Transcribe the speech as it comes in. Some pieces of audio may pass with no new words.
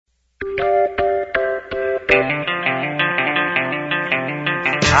I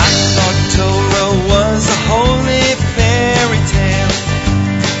thought Torah was a holy fairy tale,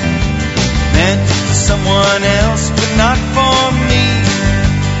 meant for someone else but not for me.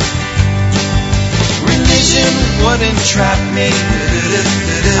 Religion wouldn't trap me,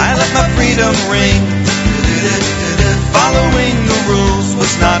 I let my freedom ring. Following the rules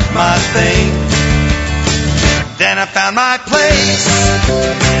was not my thing. Then I found my place.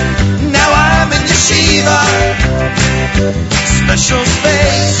 Now I'm in yeshiva, special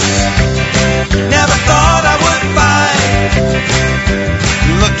space. Never thought I would find.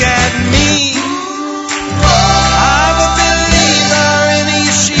 Look at me, I'm a believer in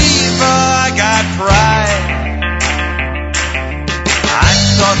yeshiva. I got pride. I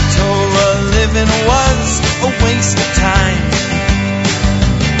thought Torah living was a waste of time.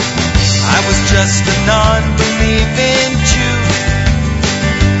 I was just a non-believing Jew.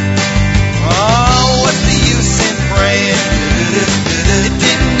 Oh, what's the use in praying? It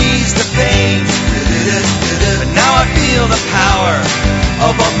didn't ease the pain. But now I feel the power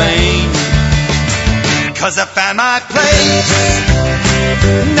of a main. 'Cause I found my place.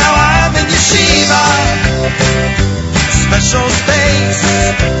 Now I'm in yeshiva, special space.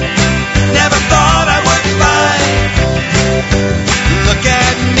 Never thought I would find. Look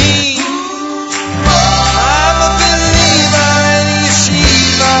at me, I'm a believer in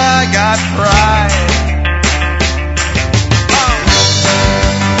yeshiva. I got pride.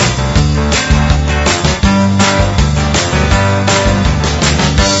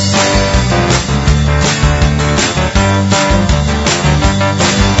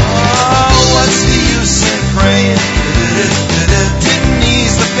 Oh, what's the use in praying? Didn't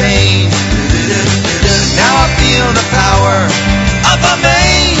ease the pain. Now I feel the power of a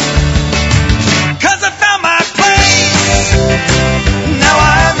main. 'Cause I found my place. Now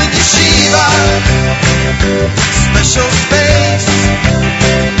I'm in yeshiva, special space.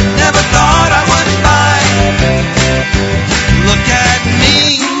 Never thought I would find. Look at me,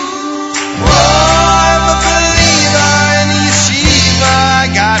 oh, I'm a believer in yeshiva. I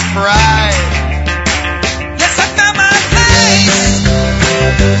got pride. Yes, I found my place.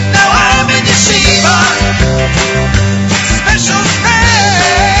 Now I'm in yeshiva, special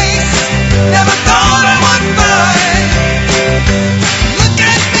space. Never thought I would find. Look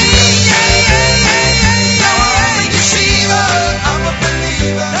at me, yeah, yeah, yeah, yeah, yeah. Now I'm in yeshiva, I'm a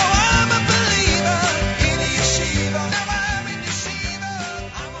believer. Now I'm a believer in yeshiva. Now I'm in yeshiva,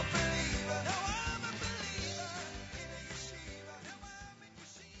 I'm a believer. Now I'm a believer in yeshiva. Now I'm in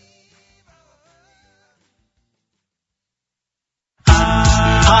yeshiva.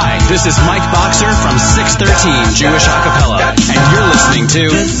 Hi, this is Mike Boxer from 613 Jewish Acapella, and you're listening to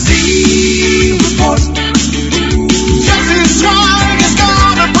The Z Report. Jesse Strong is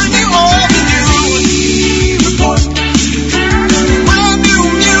gonna bring you all the news. Report. Brand new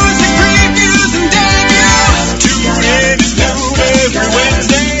music, previews, and debuts. Tune in and new every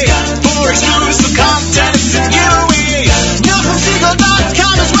Wednesday for exclusive content and giveaways.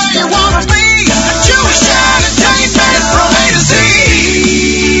 NachumSegal.com is where you wanna be. The Jewish entertainment from A to Z.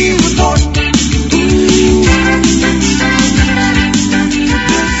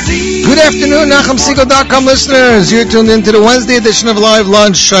 Good afternoon, NachumSegal.com listeners. You're tuned into the Wednesday edition of Live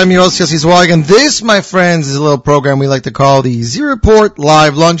Lunch. I'm your host, Yossi Zweig, and this, my friends, is a little program we like to call the Z Report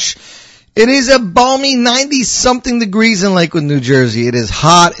Live Lunch. It is a balmy 90-something degrees in Lakewood, New Jersey. It is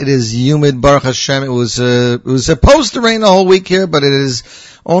hot. It is humid. Baruch Hashem. It was supposed to rain the whole week here, but it has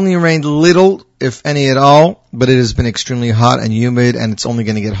only rained little, if any at all. But it has been extremely hot and humid, and it's only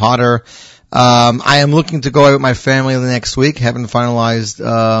going to get hotter. I am looking to go out with my family the next week. Haven't finalized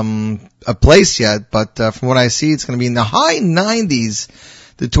a place yet, but from what I see, it's going to be in the high 90s,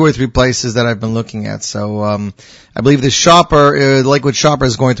 the 2 or 3 places that I've been looking at. So I believe the Lakewood Shopper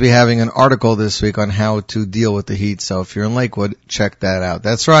is going to be having an article this week on how to deal with the heat. So if you're in Lakewood, check that out.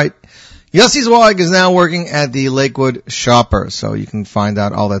 That's right. Yossi Zweig is now working at the Lakewood Shopper, so you can find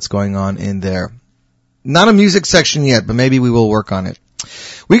out all that's going on in there. Not a music section yet, but maybe we will work on it.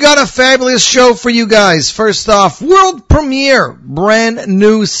 We got a fabulous show for you guys. First off, world premiere, brand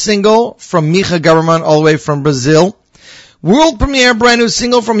new single from Micha Gamerman all the way from Brazil. World premiere, brand new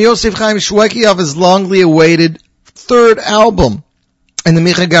single from Yosef Chaim Shwekey of his longly awaited 3rd album. And the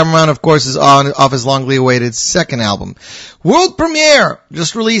Micha Gamerman, of course, is off his longly awaited 2nd album. World premiere,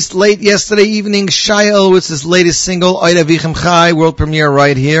 just released late yesterday evening, Shaya Ilowitz's latest single, Oid Avichem Chai, world premiere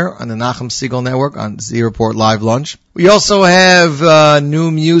right here on the Nachum Segal Network on Z Report Live Lunch. We also have new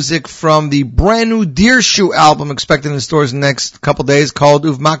music from the brand new Dirshu album expected in stores in the next couple days called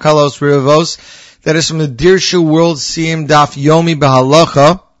Makhalos Rivavos. That is from the Dirshu World Siyum Daf Yomi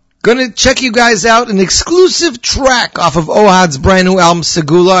Behalacha. Gonna check you guys out an exclusive track off of OHAD's brand new album,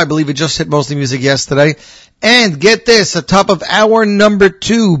 Segulah. I believe it just hit Mostly Music yesterday. And get this, atop of hour number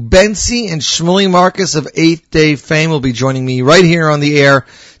 2, Bentzi and Shmuel Marcus of 8th Day fame will be joining me right here on the air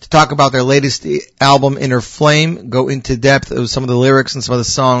to talk about their latest album, Inner Flame, go into depth of some of the lyrics and some of the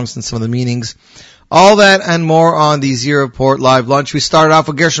songs and some of the meanings. All that and more on the Z Report Live Lunch. We started off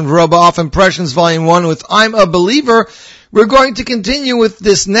with Gershon Veroba off Impressions Volume 1 with I'm a Believer. We're going to continue with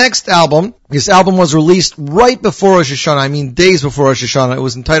this next album. This album was released right before Rosh Hashanah. I mean, days before Rosh Hashanah. It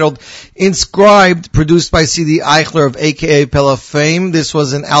was entitled Inscribed, produced by C.D. Eichler of AKA Pella fame. This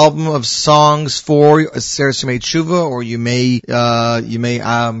was an album of songs for Aseres Yemei Tshuva, or you may,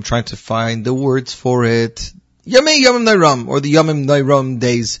 I'm trying to find the words for it. Yomim Nairam, or the Yomim Nairam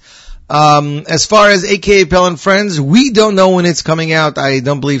days. As far as AKA Pell and Friends, we don't know when it's coming out. I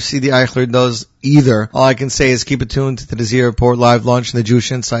don't believe C.D. Eichler does either. All I can say is keep it tuned to the Z Report Live Lunch and the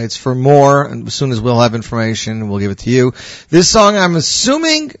Jewish Insights for more. And as soon as we'll have information, we'll give it to you. This song, I am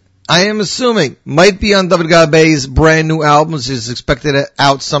assuming, might be on David Gabey's brand new album, which is expected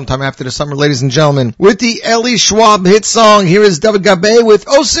out sometime after the summer. Ladies and gentlemen, with the Eli Schwab hit song, here is David Gabey with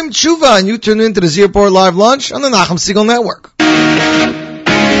Osim Tshuva, and you tune into the Z Report Live Lunch on the Nachum Segal Network.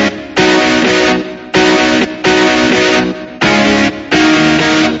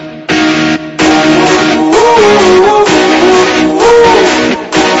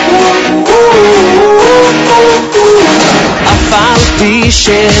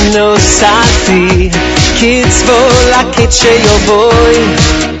 שנוסעתי קצבו לקט שיובוי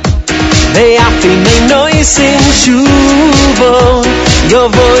ואף הנה נויסים שובו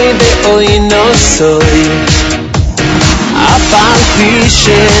יובוי באוי נוסוי אף על פי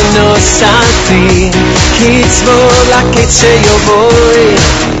שנוסעתי קצבו לקט שיובוי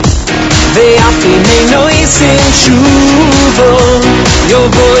ואף הנה נויסים שובו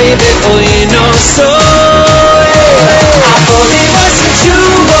יובוי באוי נוסוי Avoli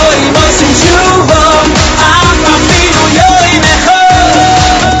moisim tshuvo, am afilu yoim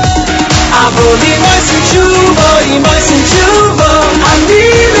echad. Avoli moisim tshuvo, ani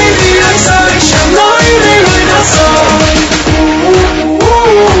levi asoi shaloi levi nasoi.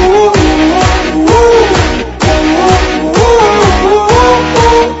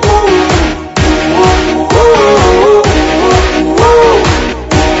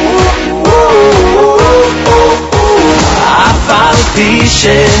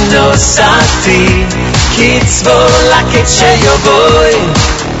 שנוסעתי קצבו לקט שיובוי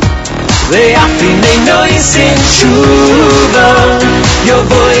ואף הנה נויסים תשובה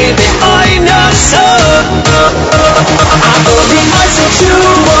יובוי באוי נסוי אבולי מויסים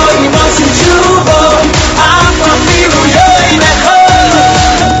תשובה אף אפילו יוים אחד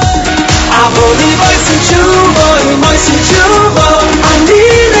אבולי מויסים תשובה אני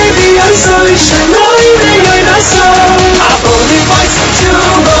לוי עשוי שלוי ויוי נסוי אבולי מויסים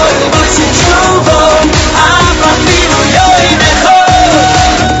תשובה אף אפילו יוים אחד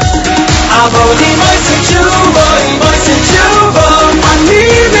אבולי מויסים תשובה אני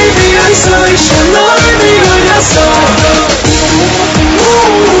לוי עשוי שלוי ויוי נסוי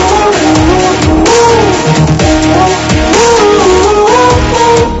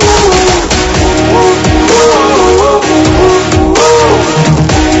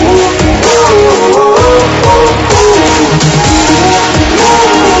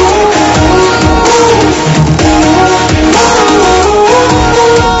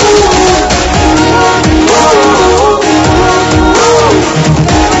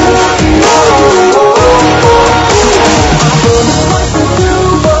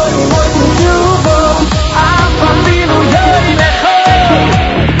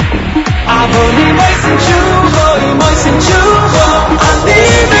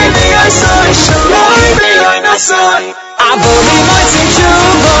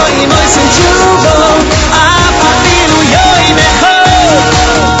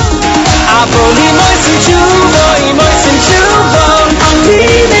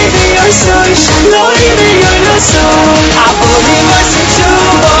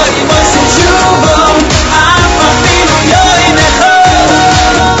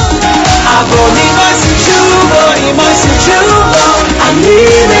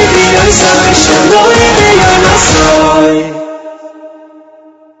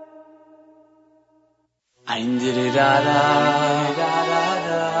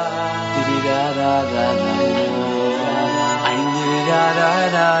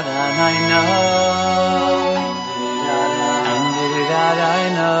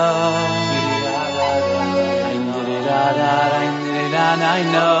I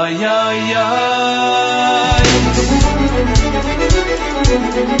know, yo.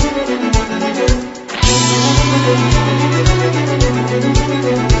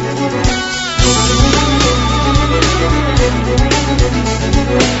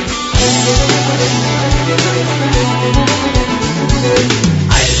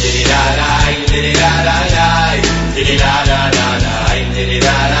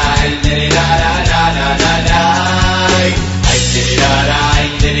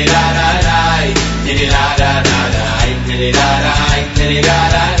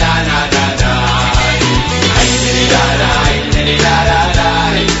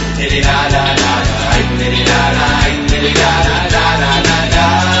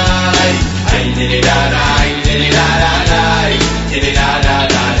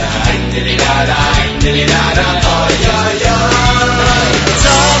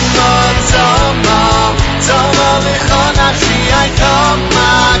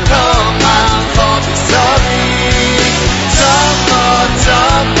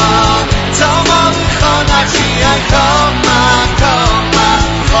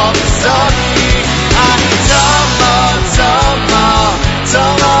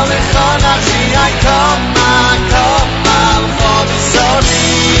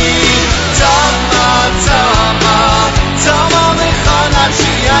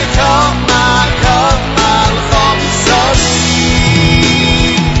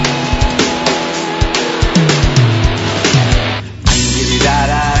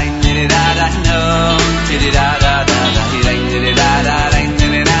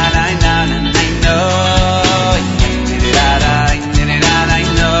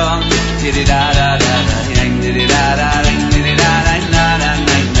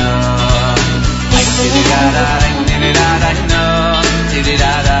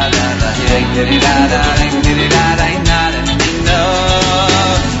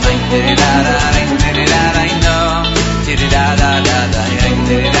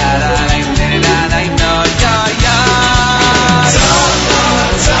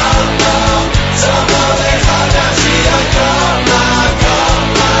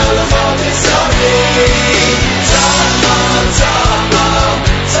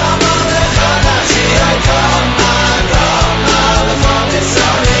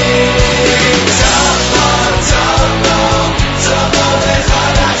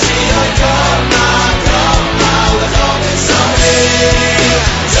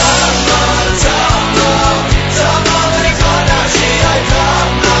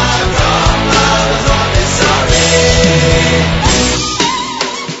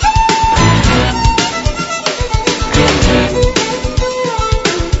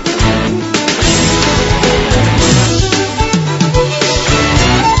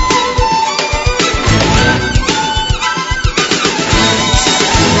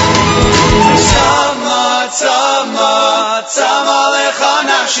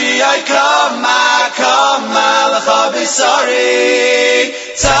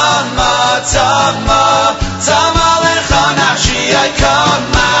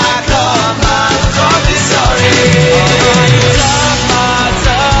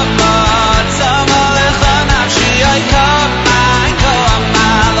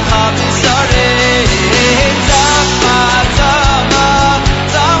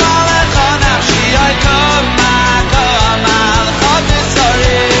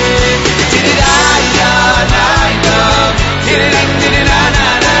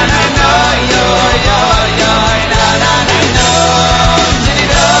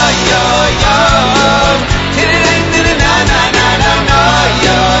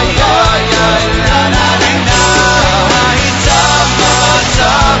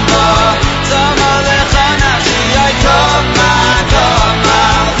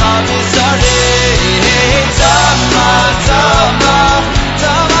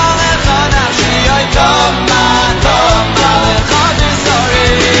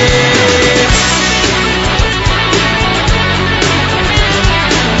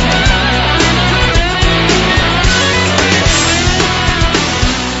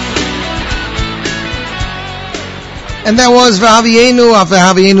 And that was V'Havienu off the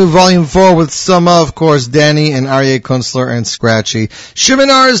Havienu Volume 4 with Summa, of course, Danny and Aryeh Kunstler and Scratchy.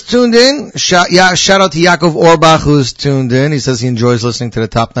 Shiminar is tuned in. Shout out to Yaakov Orbach who's tuned in. He says he enjoys listening to the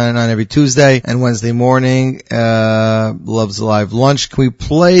Top 99 every Tuesday and Wednesday morning. Loves the live lunch. Can we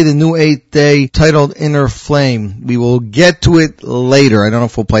play the new 8th day titled Inner Flame? We will get to it later. I don't know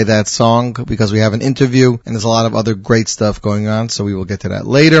if we'll play that song because we have an interview and there's a lot of other great stuff going on, so we will get to that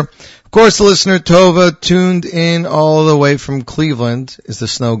later. Of course, the listener Tova tuned in all the way from Cleveland. Is the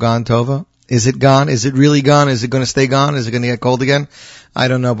snow gone, Tova? Is it gone? Is it really gone? Is it going to stay gone? Is it going to get cold again? I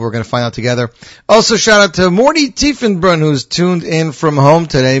don't know, but we're going to find out together. Also, shout out to Morty Tiefenbrunn, who's tuned in from home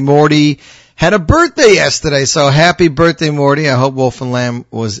today. Morty had a birthday yesterday, so happy birthday, Morty. I hope Wolf and Lamb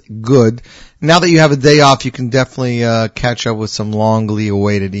was good. Now that you have a day off, you can definitely catch up with some longly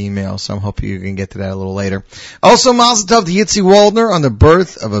awaited emails, so I'm hoping you can get to that a little later. Also, Mazel Tov to Yitzi Waldner on the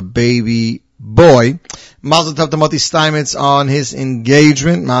birth of a baby boy. Mazel Tov to Moti Steinmetz on his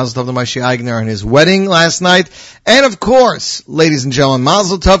engagement. Mazel Tov to Moshe Eigner on his wedding last night. And of course, ladies and gentlemen,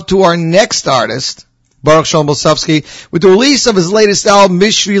 Mazel Tov to our next artist, Boruch Sholom Blesofsky, with the release of his latest album,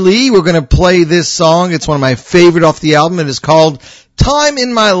 Bishvili. We're going to play this song. It's one of my favorite off the album. It is called Time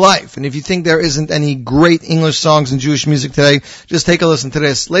in My Life. And if you think there isn't any great English songs in Jewish music today, just take a listen to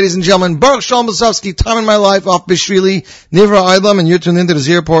this. Ladies and gentlemen, Boruch Sholom Blesofsky, Time in My Life off Bishvili, Nivra Eilam, and you're tuned into the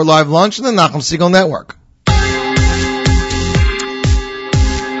Z Report Live Lunch on the Nachum Segal Network.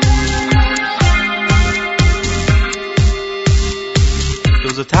 There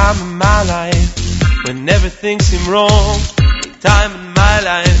was a time in my life when everything seemed wrong. A time in my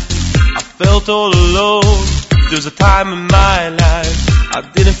life I felt all alone. There was a time in my life I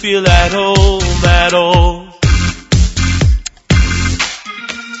didn't feel at home at all.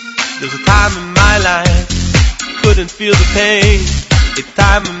 There was a time in my life couldn't feel the pain. A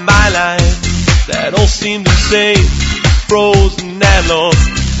time in my life that all seemed insane, frozen and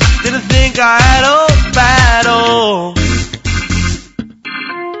lost. Didn't think I had hope at all.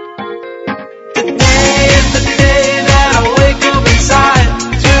 Today is the day that I wake up inside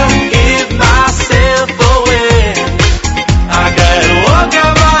to give myself away. I gotta walk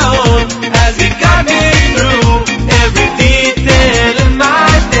on my own as He got me through every detail in my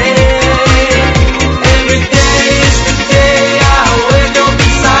day. Every day is the day I wake up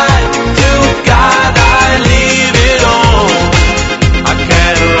inside. To God I leave it all. I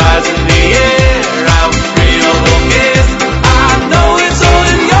can't rise in the air. I'm free of all cares. I know it's all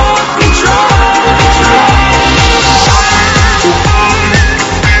in your control.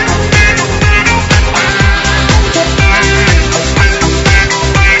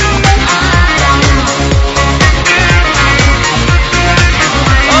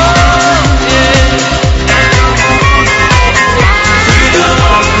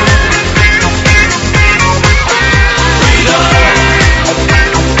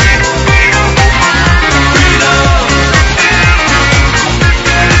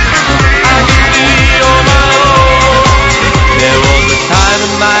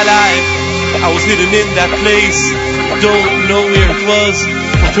 Hidden in that place, don't know where it was,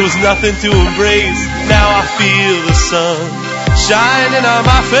 but there was nothing to embrace. Now I feel the sun shining on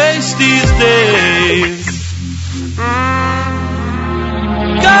my face these days.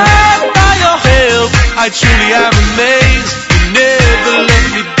 God, by your help, I truly am amazed. You never let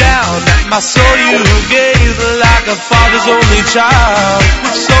me down. My soul you gave like a father's only child.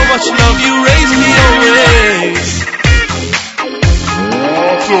 With so much love you raised me always.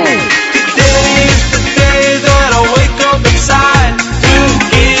 Today's the day that I wake up inside to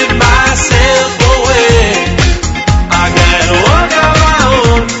give myself away. I gotta walk on my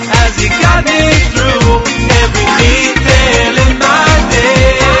own as He got me through every detail in my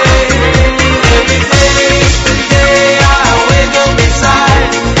day. Every day's the day I wake up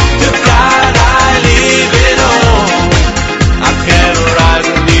inside. To God I leave it all. I can't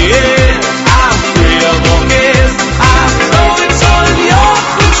rise in the air. I'm free of all cares. I know it's all in your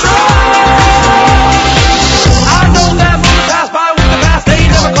control. I know that money pass by with the past, they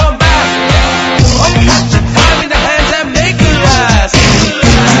never come back. Oh, catch it, time in the hands and make it last.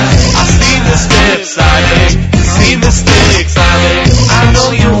 I see the steps I take, see mistakes I make. I know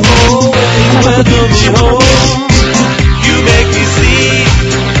you always welcome me home. You make me see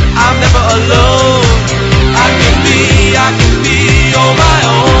I'm never alone. I can be on my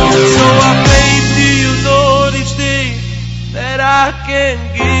own. So I pray to you, Lord, each day that I can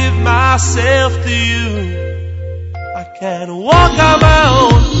give myself to you. I can walk on my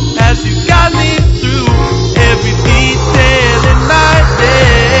own as you got me through every detail in my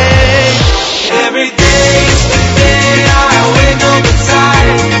day. Every day's the day I wake up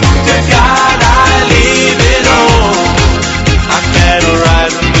inside. To God I leave it all. I can't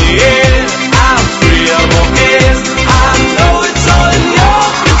rise in the air. I'm free of all cares. I know it's all in your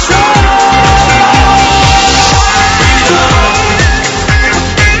control.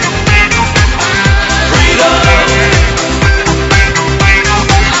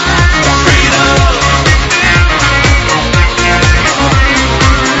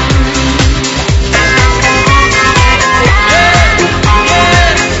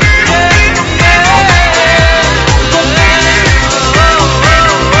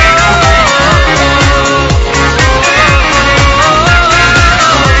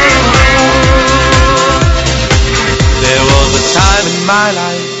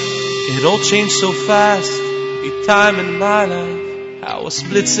 It all changed so fast, each time in my life, how a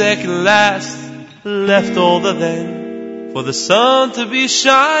split second last, left older than, for the sun to be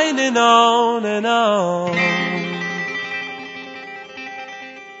shining on and on.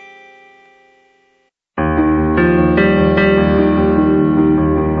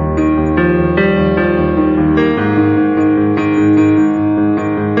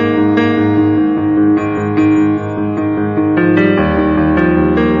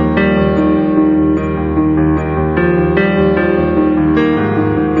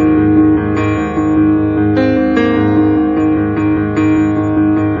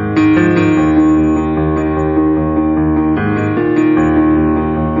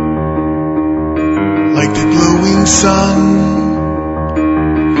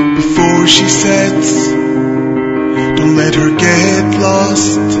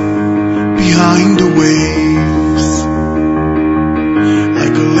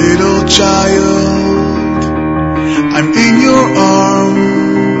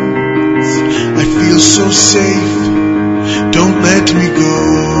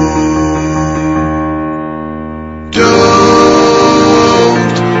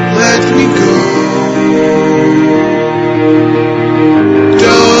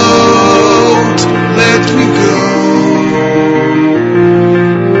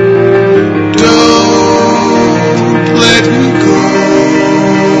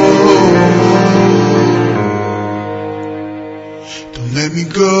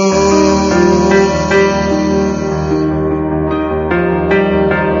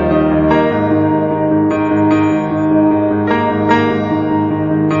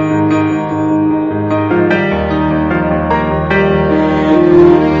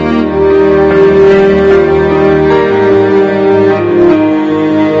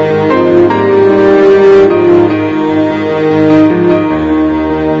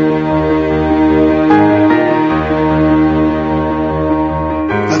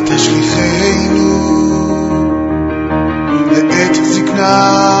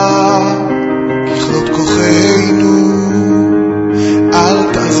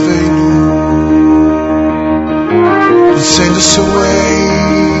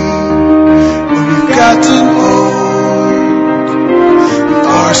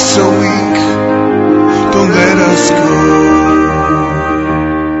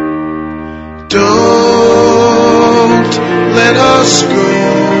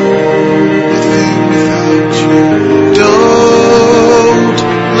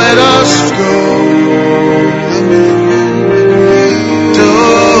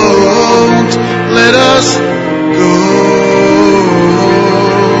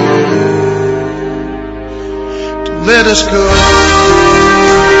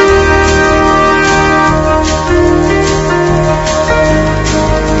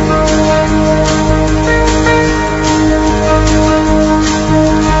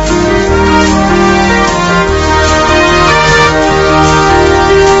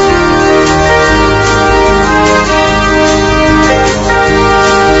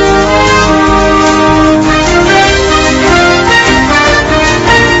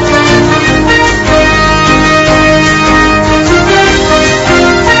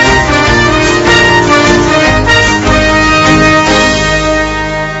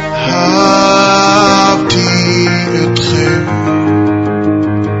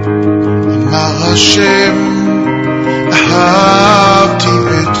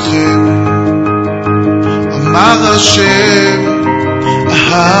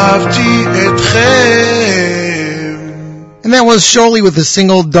 And that was Sholi with the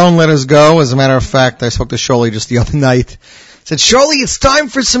single Don't Let Us Go. As a matter of fact, I spoke to Sholi just the other night. Said, Sholi, it's time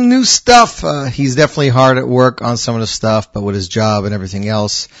for some new stuff. He's definitely hard at work on some of the stuff, but with his job and everything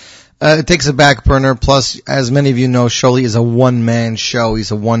else, it takes a back burner. Plus, as many of you know, Sholi is a one-man show.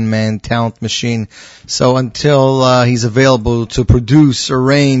 He's a one-man talent machine. So until he's available to produce,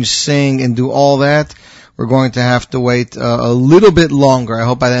 arrange, sing, and do all that, we're going to have to wait a little bit longer. I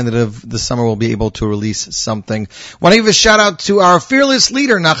hope by the end of the summer we'll be able to release something. Want to give a shout out to our fearless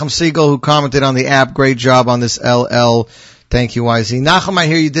leader, Nachum Siegel, who commented on the app. Great job on this LL. Thank you, YZ. Nachum, I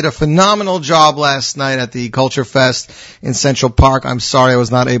hear you did a phenomenal job last night at the Culture Fest in Central Park. I'm sorry I was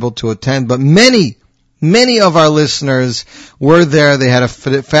not able to attend, but many of our listeners were there. They had a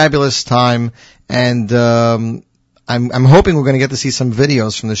fabulous time, and I'm hoping we're going to get to see some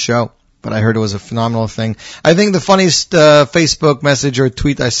videos from the show. But I heard it was a phenomenal thing. I think the funniest Facebook message or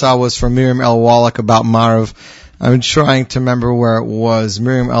tweet I saw was from Miriam L. Wallach about Marav. I'm trying to remember where it was.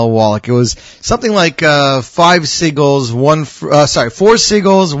 Miriam L. Wallach. It was something like 4 seagulls, 1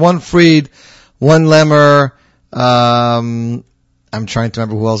 freed, 1 lemur. I'm trying to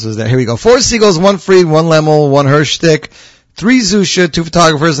remember who else is there. Here we go. 4 seagulls, 1 Fried, 1 Lemel, 1 Hirschstick, 3 Zusha, 2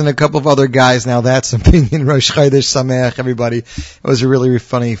 photographers, and a couple of other guys. Now that's opinion. Rosh Chodesh Sameach, everybody. It was a really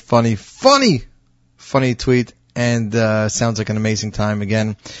funny tweet. And sounds like an amazing time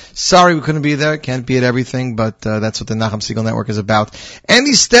again. Sorry we couldn't be there. Can't be at everything, but that's what the Nachum Segal Network is about.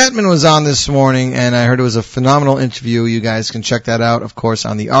 Andy Statman was on this morning, and I heard it was a phenomenal interview. You guys can check that out, of course,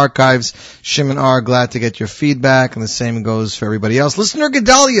 on the archives. Shimon R., glad to get your feedback, and the same goes for everybody else. Listener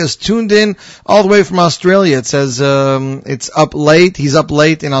Gedalia is tuned in all the way from Australia. It says it's up late. He's up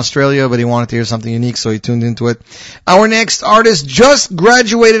late in Australia, but he wanted to hear something unique, so he tuned into it. Our next artist just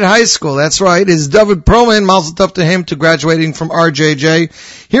graduated high school. That's right. It's David Perlman. Mazel tov to him, to graduating from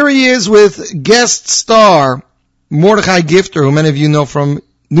RJJ. Here he is with guest star Mordechai Gifter, who many of you know from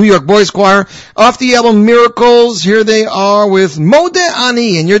New York Boys Choir. Off the album Miracles, here they are with Modeh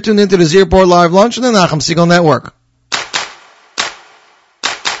Ani, and you're tuned into the Zierport Live Lunch on the Nachum Segal Network.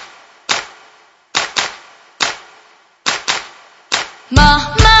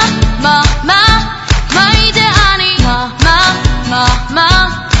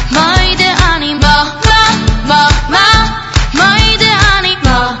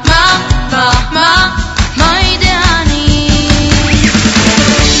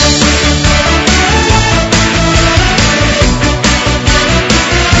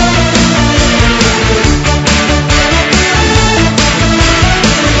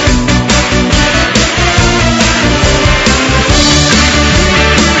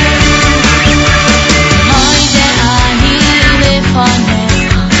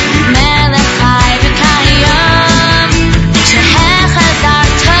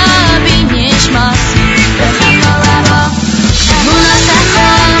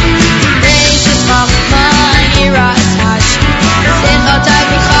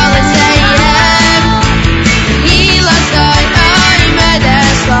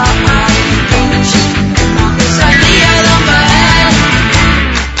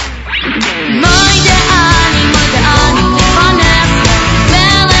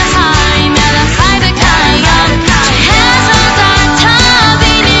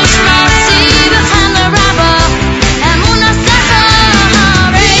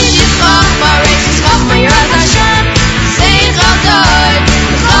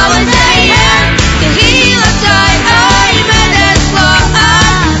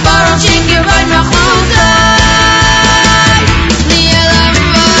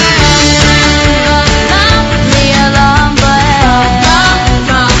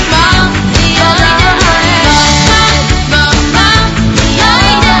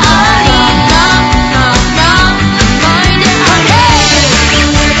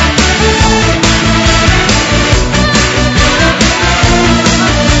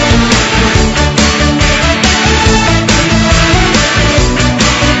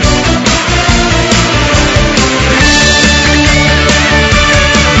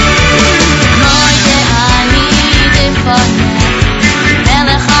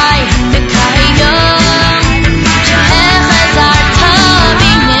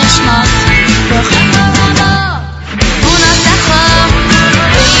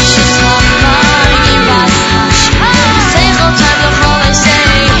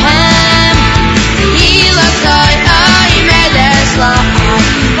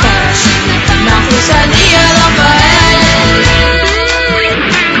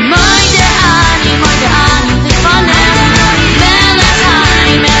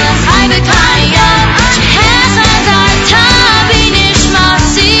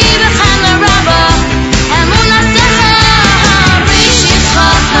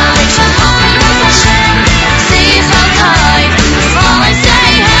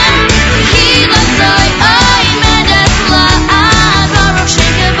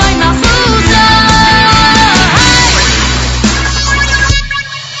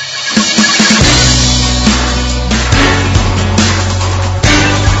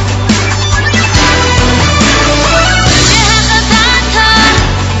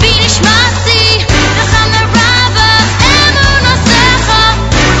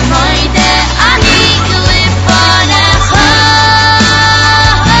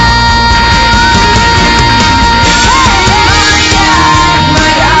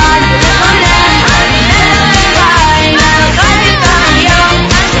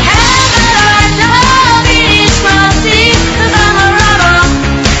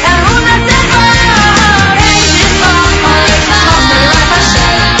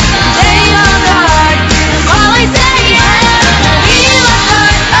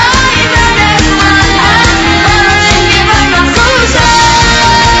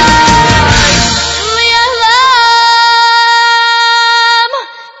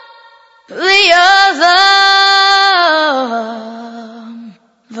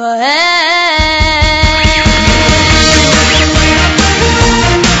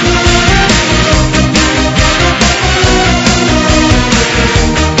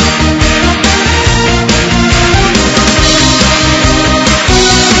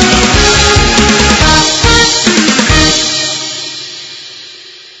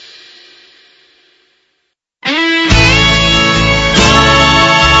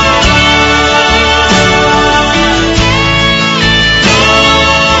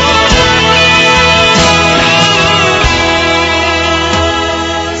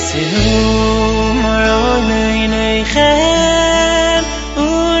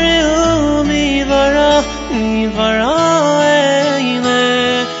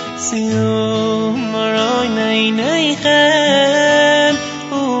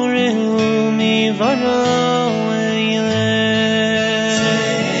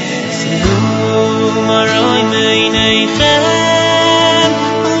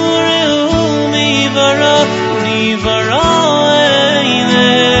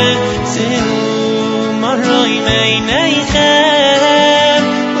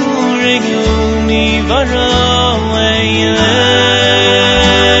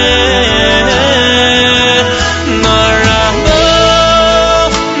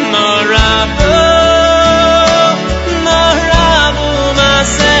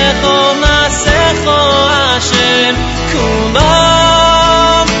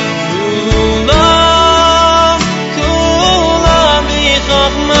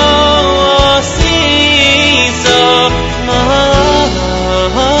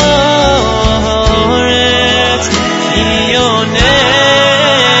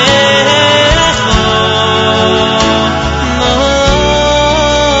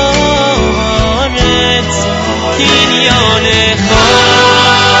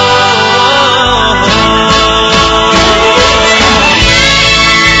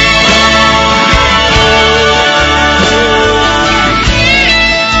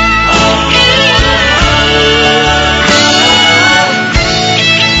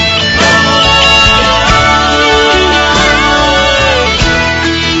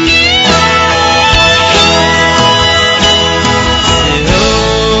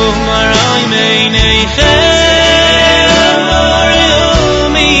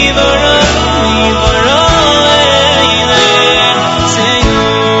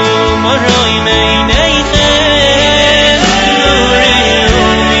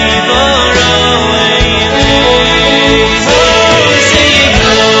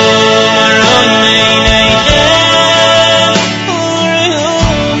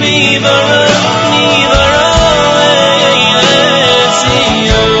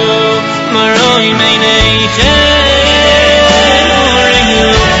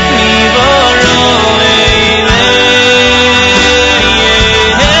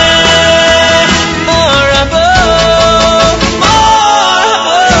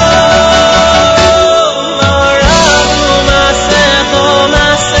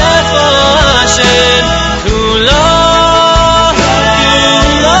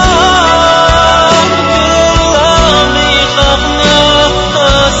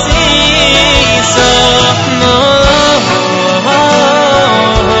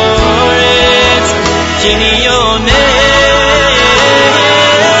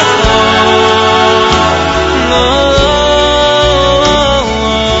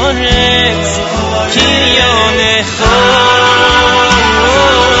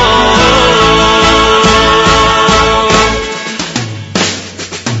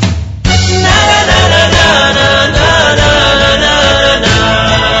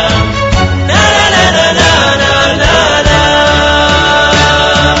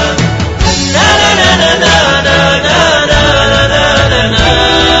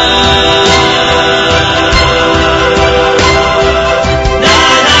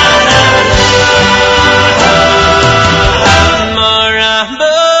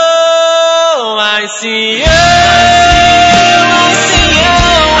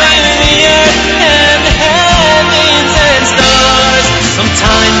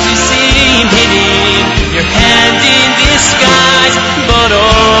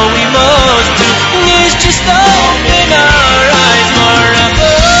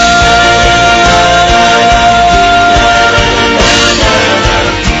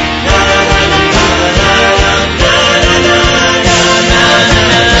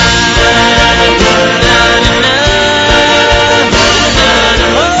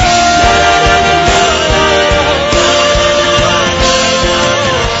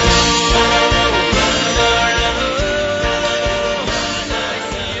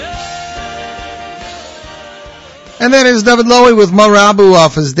 And that is David Lowy with Marabu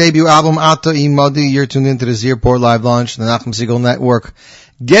off his debut album Ata Imodi. You're tuned into this Airport Live Launch, the Nachum Segal Network.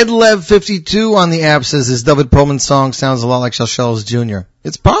 Gedlev52 on the app says this David Perlman song sounds a lot like Shalshelis Jr.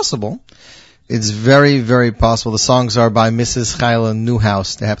 It's possible. It's very, very possible. The songs are by Mrs. Chayla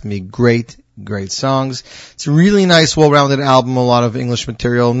Newhouse. They happen to be great songs. It's a really nice, well-rounded album, a lot of English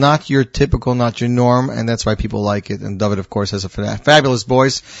material, not your typical, not your norm, and that's why people like it. And David, of course, has a fabulous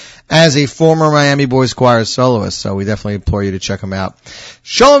voice as a former Miami Boys Choir soloist, so we definitely implore you to check him out.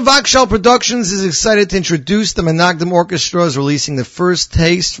 Shalom Vakshal Productions is excited to introduce the Menagnim Orchestra is releasing the first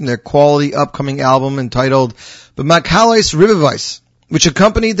taste from their quality upcoming album entitled the Makhalos Rivavos. which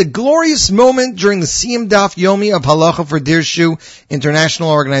accompanied the glorious moment during the Siyam Daf Yomi of Halacha for Dirshu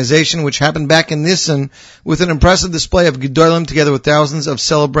International Organization, which happened back in Nisan with an impressive display of Gedolim together with thousands of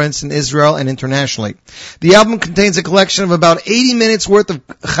celebrants in Israel and internationally. The album contains a collection of about 80 minutes worth of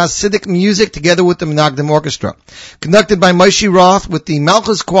Hasidic music together with the Menagnim Orchestra, conducted by Moshe Roth with the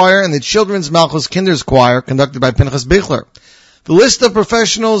Malchus Choir and the Children's Malchus Kinders Choir, conducted by Pinchas Bichler. The list of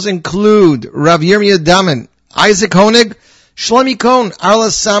professionals include Rav Yirmiah Damen, Isaac Honig, Shloime Cohen,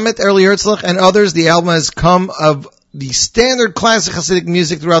 Areleh Samet, Eli Herzlich, and others. The album has come of the standard classic Hasidic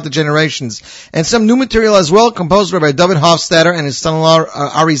music throughout the generations, and some new material as well, composed by David Hofstadter and his son-in-law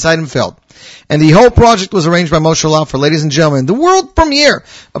Ari Seidenfeld. And the whole project was arranged by Moshe Laffer. Ladies and gentlemen, the world premiere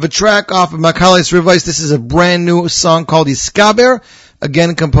of a track off of Makhalos Rivavos. This is a brand new song called Iskaber,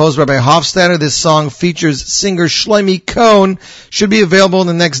 again composed by Hofstadter. This song features singer Shloime Cohen. Should be available in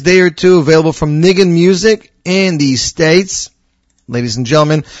the next day or two, available from Nigun Music in the States. Ladies and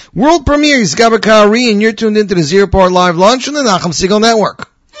gentlemen, world premiere is Gaber Kari, and you're tuned into the Z Report Live Lunch on the Nachum Segal Network.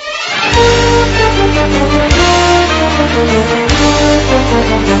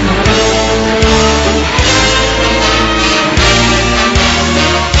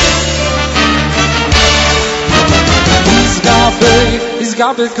 Is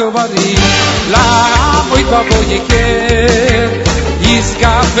Gaber Kari, la Oid Avichem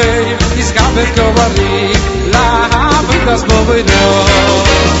Chai. Is Gaber Kari, la das boyno.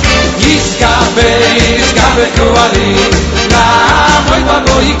 Is Gaber Kari, la Oid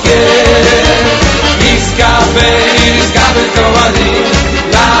Avichem. Is Gaber Kari,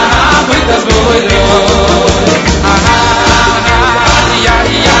 la das boyno.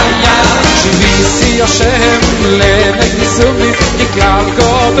 Shivisi Hashem lenegnisumi iklal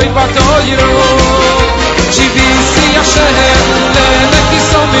godoy batoyro. Shivisi Hashem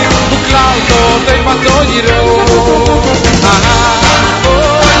lenegnisumi iklal godoy batoyro.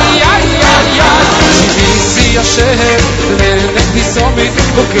 Shivisi Hashem lenegnisumi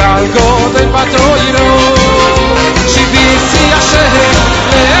iklal godoy batoyro. Shivisi Hashem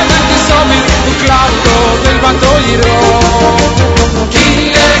lenegnisumi iklal godoy batoyro.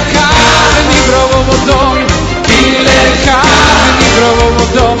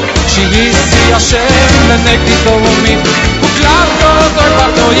 Shivisi Hashem lenegdi tomi uklal godoy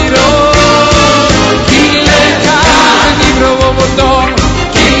batoyro. Ki lekach nivro vodom,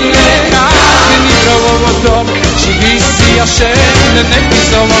 ki lekach nivro vodom. Shivisi Hashem lenegdi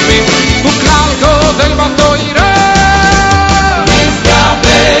tomi uklal godoy batoyro.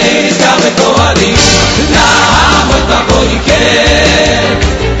 Iskabe kohadim la Oid Avichem.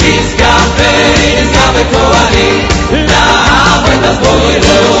 Iskabe kohadim la Oid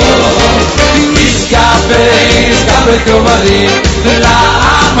Avichem. Iskabe kohadim la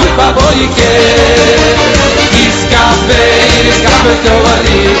Oid Avichem. Iskabe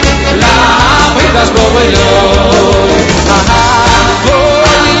kohadim la Oid Avichem.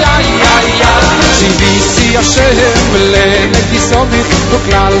 Shivisi Hashem lenegdisomi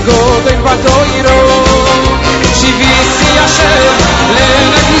uklal godoy batoyro. Shivisi Hashem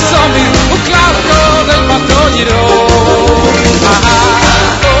lenegdisomi uklal godoy batoyro.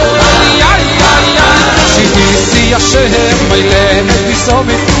 Shivisi Hashem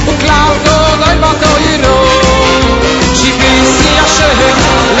lenegdisomi uklal godoy batoyro. Shivisi Hashem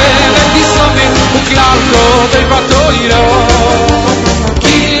lenegdisomi uklal godoy batoyro.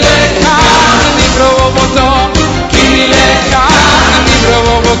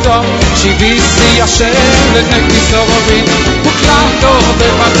 Shivisi Hashem lenegdisomi uklal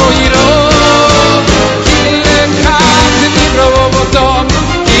godoy batoyro. Ki lekach nivro vodom,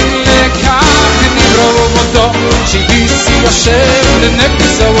 ki lekach nivro vodom. Shivisi Hashem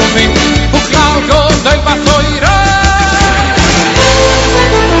lenegdisomi uklal godoy batoyro.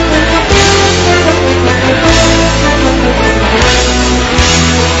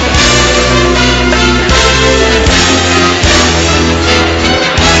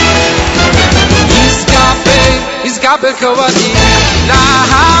 Gaber Kari, la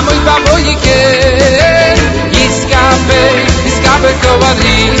Oid Avichem. Iskabe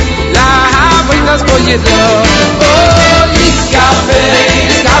Kari, la Oid Avichem. Oh, Iskabe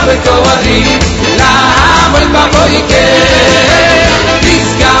Kari, la Oid Avichem.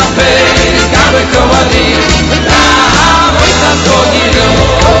 Iskabe Kari, la Oid Avichem.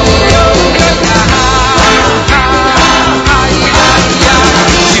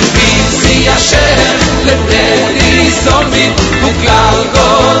 Shivisi Hashem lenegdisomi uklal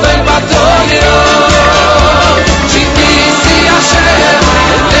godoy batoyro. Shivisi Hashem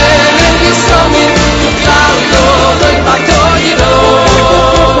lenegdisomi uklal godoy batoyro.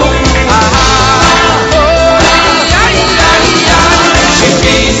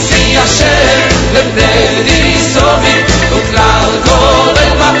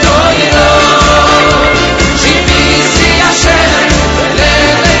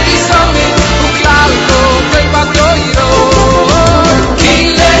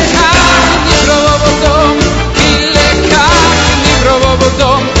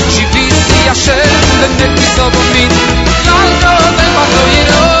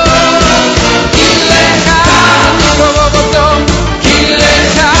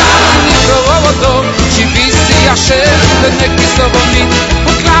 Kasher Lenekisovomit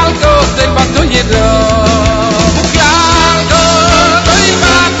Uklal Godel Batoyero Uklal Godel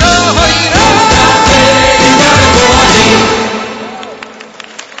Batoyero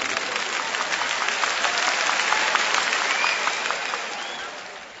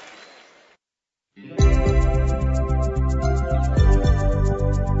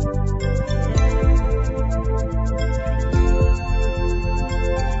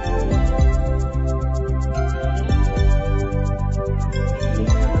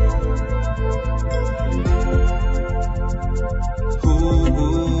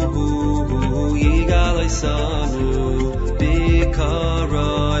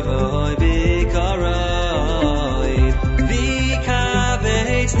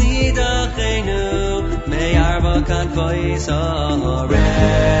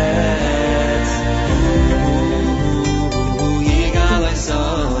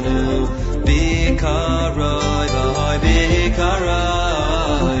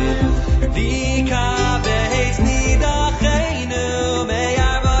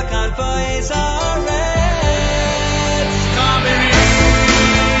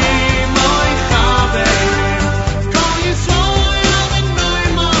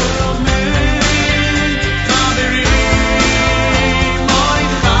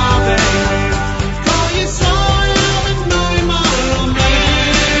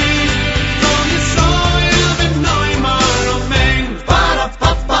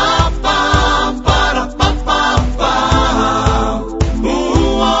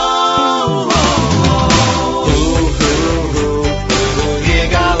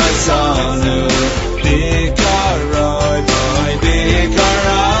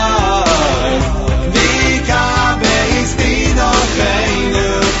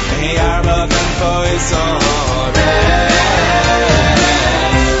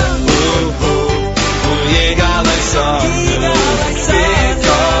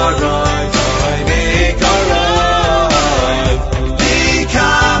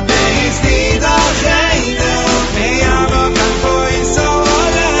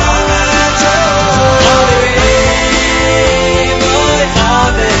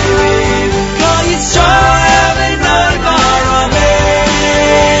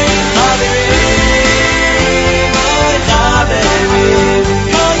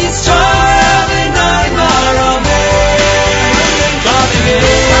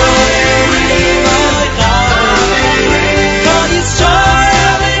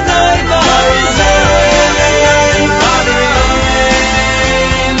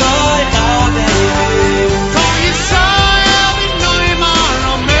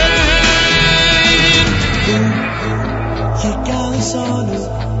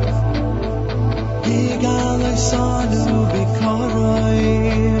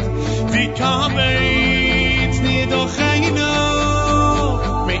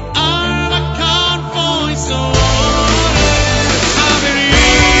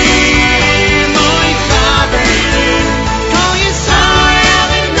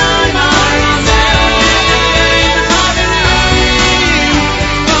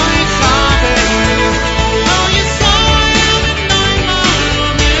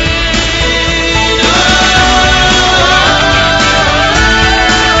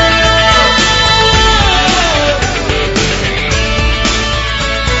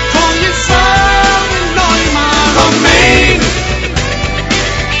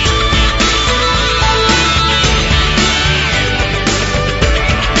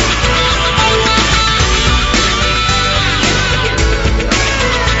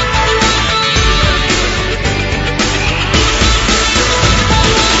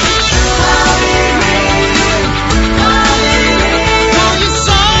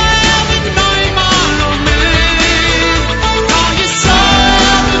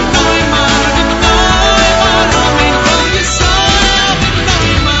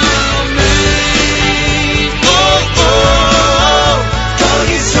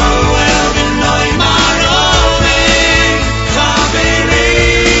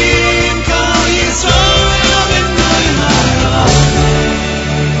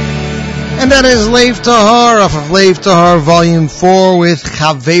That is Leif Tahar off of Leif Tahar Volume 4 with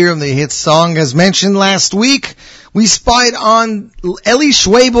Chaverim, the hit song. As mentioned last week, we spied on Eli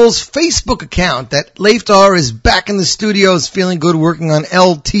Schwabel's Facebook account that Leif Tahar is back in the studios, feeling good, working on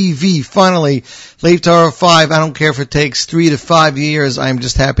LTV. Finally, Leif Tahar 5. I don't care if it takes 3 to 5 years. I'm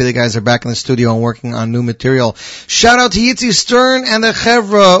just happy the guys are back in the studio and working on new material. Shout out to Yitzi Stern and the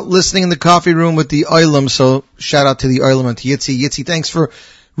Chevra listening in the coffee room with the Oilam. So shout out to the Oilam and to Yitzi. Yitzi, thanks for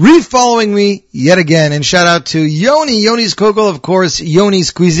re-following me yet again. And shout out to Yoni's Kogel, of course,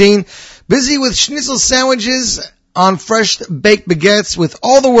 Yoni's Cuisine. Busy with schnitzel sandwiches on fresh baked baguettes with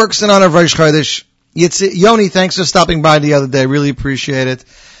all the works in honor of Rosh Chodesh. Yoni, thanks for stopping by the other day. Really appreciate it.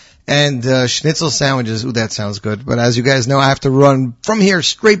 And schnitzel sandwiches. Ooh, that sounds good. But as you guys know, I have to run from here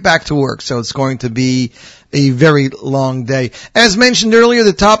straight back to work, so it's going to be a very long day. As mentioned earlier,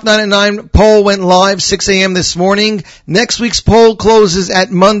 the Top 9 at 9 poll went live 6 a.m. this morning. Next week's poll closes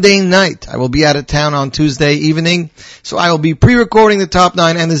at Monday night. I will be out of town on Tuesday evening, so I will be pre-recording the Top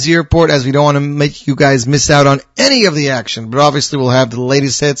 9 and the Z Report, as we don't want to make you guys miss out on any of the action. But obviously we'll have the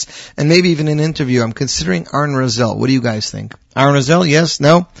latest hits and maybe even an interview. I'm considering Aaron Rosell. What do you guys think? Aaron Rosell, yes?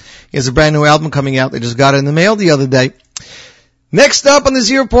 No? He has a brand new album coming out. They just got it in the mail the other day. Next up on the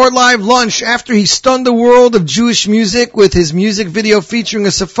Z Report Live Lunch, after he stunned the world of Jewish music with his music video featuring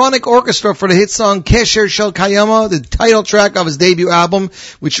a symphonic orchestra for the hit song Kesher Shel Kayama, the title track of his debut album,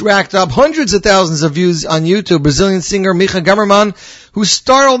 which racked up hundreds of thousands of views on YouTube, Brazilian singer Micha Gamerman, who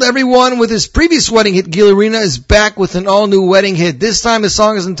startled everyone with his previous wedding hit Gilarina, is back with an all-new wedding hit. This time the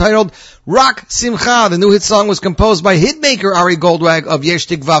song is entitled Rak Simcha. The new hit song was composed by hitmaker Ari Goldwag of Yesh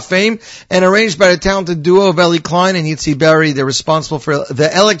Tikva fame and arranged by the talented duo of Eli Klein and Yitzi Berry. They're responsible for the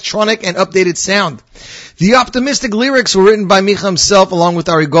electronic and updated sound. The optimistic lyrics were written by Micha himself along with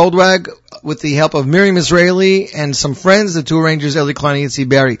Ari Goldwag with the help of Miriam Israeli and some friends, the two arrangers Eli Klein and Yitzi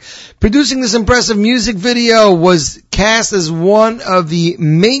Berry. Producing this impressive music video was cast as one of the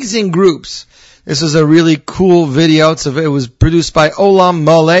amazing groups. This is a really cool video. It was produced by Olam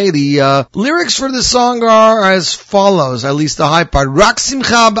Maleh. The lyrics for the song are as follows, at least the high part. Rak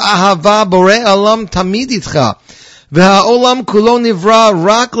Simcha b'ahava borei olam tamid itcha. V'ha'olam kulo nivra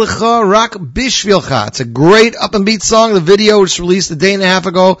rak lecha rak bishvilcha. It's a great up and beat song. The video was released a day and a half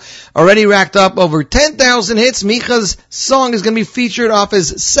ago. Already racked up over 10,000 hits. Micha's song is going to be featured off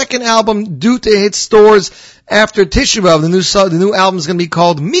his second album due to hit stores after Tisha B'Av. The new album is going to be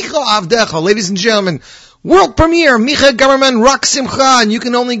called Micha Avdecha. Ladies and gentlemen, world premiere, Micha Gamerman, Rak Simcha, and you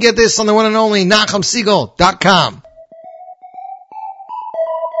can only get this on the one and only NachumSegal.com.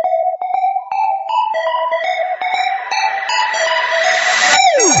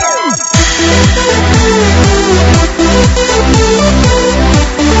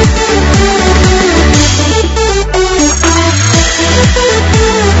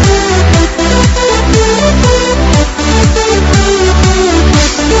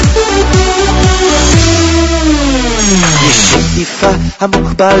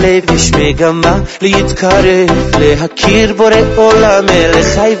 עמוק בלב יש מגמה להתקרב להכיר בורא עולם מלך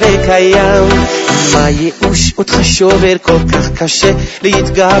חי וקיים מה ייאוש אותך שובר כל כך קשה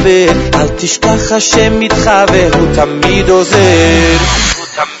להתגבר אל תשכח השם איתך והוא תמיד עוזר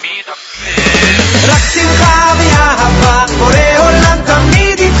רק שמחה ואהבה בורא עולם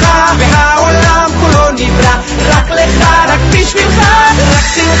תמיד איתך והעולם כולו נברא רק לך רק בשבילך רק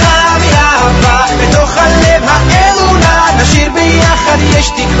שמחה ואהבה בתוך הלב האמונה נשאיר ביחד יש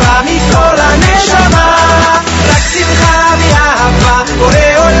תקווה מכל הנשמה רק שמחה ואהבה בורא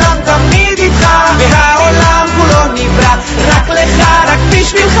עולם תמיד איתך והעולם כולו נברא רק לך רק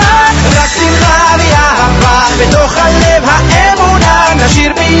בשבילך רק שמחה ואהבה בתוך הלב האמונה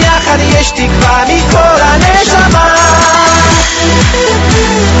נשאיר ביחד יש תקווה מכל הנשמה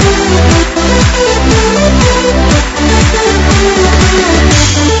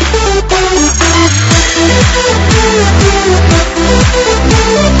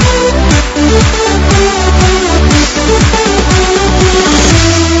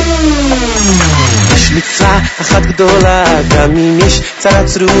יש מצווה אחת גדולה גם אם יש צרה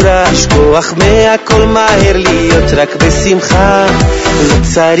צרורה שכוח מהכל מהר להיות רק בשמחה לא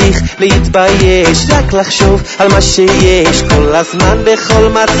צריך להתבייש רק לחשוב על מה שיש כל הזמן בכל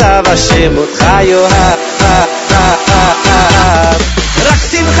מצב השם אותך יאהב רק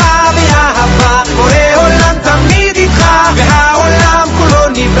שמחה ואהבה בורא עולם תמיד איתך והעולם כולו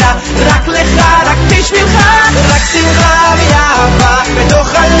נברא רק לך רק בשבילך רק שמחה ואהבה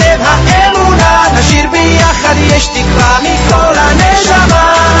בתוך הלב האמונה נשאיר ביחד יש תקווה מכל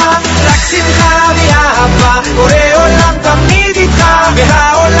הנשמה רק שמחה ואהבה בורא עולם תמיד איתך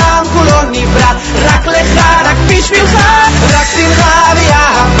והעולם כולו נברא רק לך רק בשבילך רק שמחה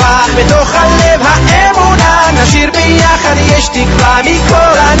ואהבה בתוך הלב האמונה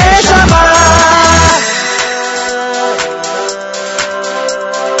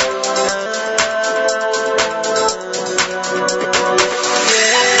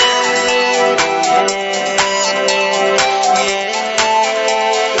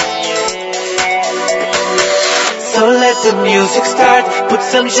the music start, put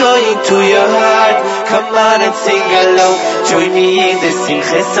some joy into your heart. Come on and sing along, join me in the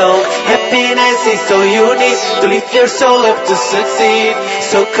Simcha song. Happiness is so unique, to lift your soul up to succeed.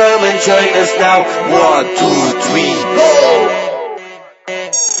 So come and join us now. 1, 2, 3, go!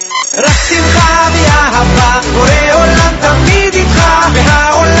 רק שמחה ואהבה, בורא עולם תמיד איתך,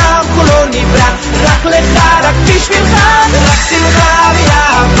 והעולם כולו נברא רק לך, רק בשבילך. רק שמחה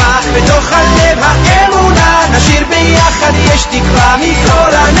ואהבה, בתוך הלב האמונה, נשיר ביחד יש תקווה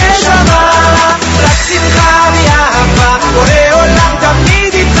מכל הנשמה. רק שמחה ואהבה, בורא עולם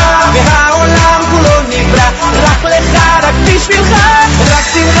תמיד איתך, והעולם כולו נברא רק לך, רק בשבילך. רק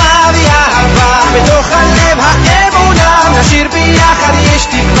שמחה ואהבה, בתוך הלב האמונה, נשיר ביחד יש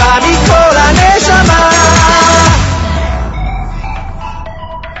תקווה מכל הנשמה.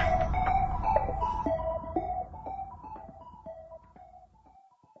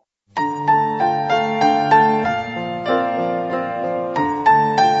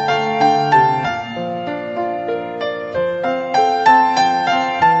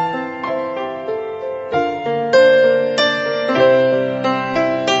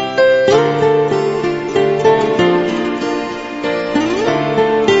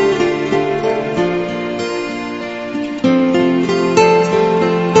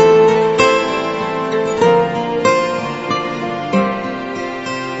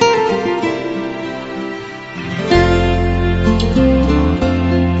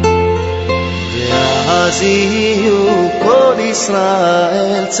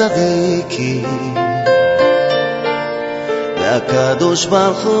 צדיקים והקדוש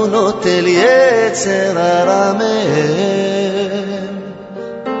ברוך הוא נוטל יצר הרע מהם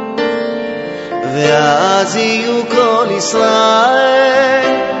ואז יהיו כל ישראל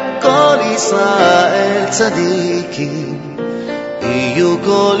צדיקים יהיו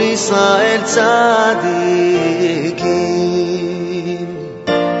כל ישראל צדיקים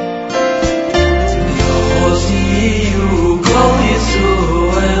יעוז יהיו כל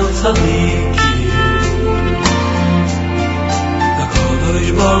ישראל צדיקים הקדוש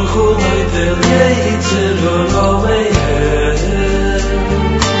ברוך הוא נוטל יצר הרע מהם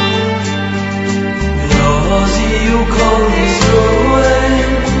יעוז יהיו כל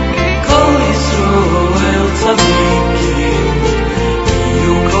ישראל צדיקים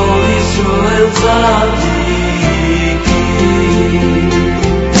יהיו כל ישראל צדיקים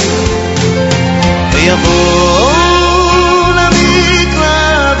ויבואו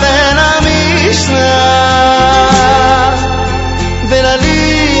למקרא ולמשנה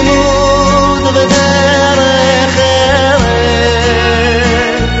וללימוד ודרך ארץ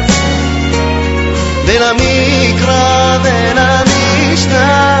ולמקרא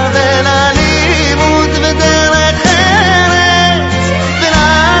ולמשנה וללימוד ודרך ארץ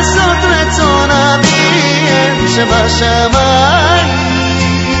ולעשות רצון אביהם שבשמיים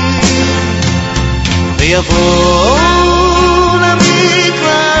ויבואו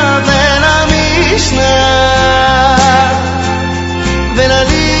למקרא ולמשנה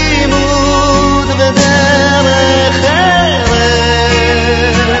וללימוד ודרך ארץ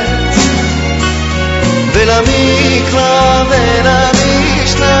ולמקרא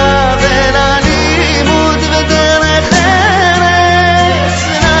ולמשנה וללימוד ודרך ארץ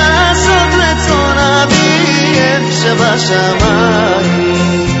ולעשות רצון אביהם שבשמיים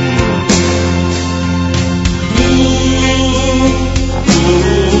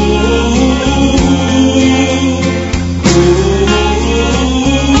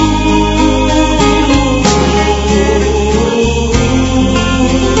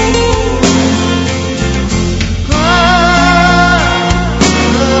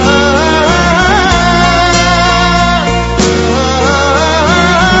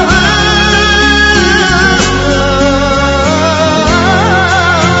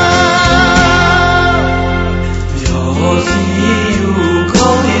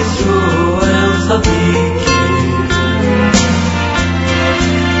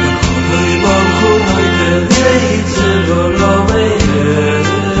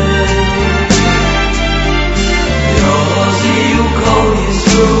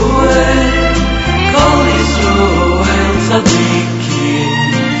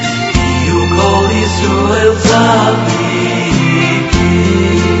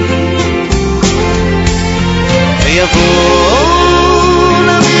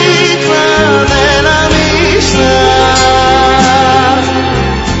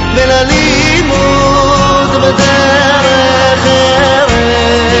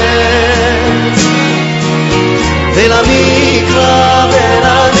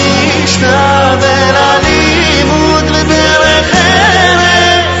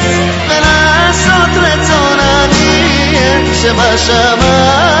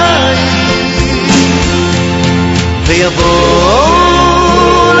שבשמיים ויבוא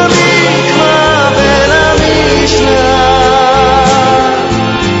למקרא ולמשנה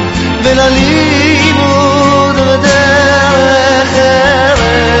וללימוד בדרך ארץ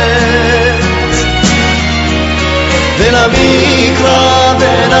ולמקרא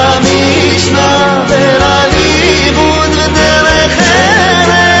ולמשנה וללימוד בדרך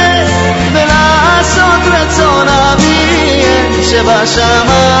ארץ ולעשות רצון אביהם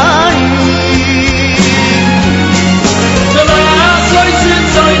שבשמיים ולעשות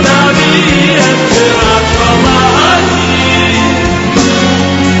רצון אביהם שבשמיים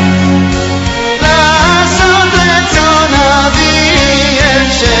לעשות רצון אביהם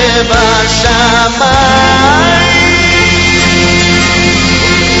שבשמיים.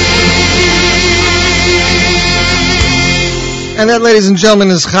 And that, ladies and gentlemen,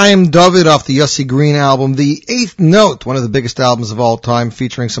 is Chaim David off the Yossi Green album, The Eighth Note, one of the biggest albums of all time,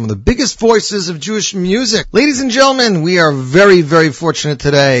 featuring some of the biggest voices of Jewish music. Ladies and gentlemen, we are very, very fortunate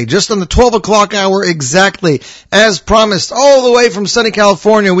today. Just on the 12 o'clock hour exactly, as promised, all the way from sunny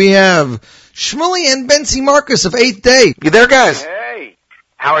California, we have Shmuel and Bentzi Marcus of Eighth Day. You there, guys? Hey.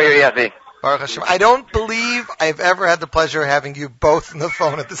 How are you, Yossi? Baruch Hashem. I don't believe I've ever had the pleasure of having you both on the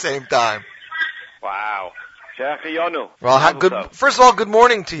phone at the same time. Wow. Well, first of all, good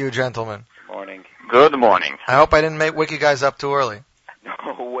morning to you, gentlemen. Morning. Good morning. I hope I didn't wake you guys up too early.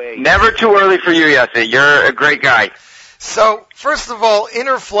 No way. Never too early for you, Yossi. You're a great guy. So, first of all,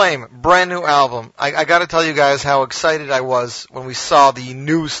 Inner Flame, brand new album. I got to tell you guys how excited I was when we saw the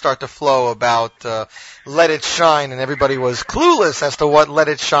news start to flow about Let It Shine, and everybody was clueless as to what Let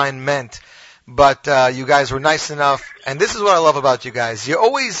It Shine meant. But you guys were nice enough, and this is what I love about you guys. You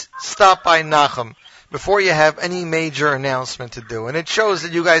always stop by Nachum before you have any major announcement to do. And it shows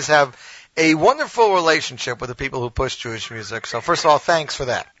that you guys have a wonderful relationship with the people who push Jewish music. So first of all, thanks for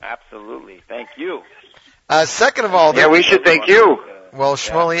that. Absolutely. Thank you. Second of all... Yeah, we should thank you. Well,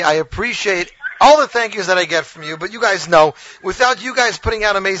 Shmuel, I appreciate all the thank yous that I get from you, but you guys know, without you guys putting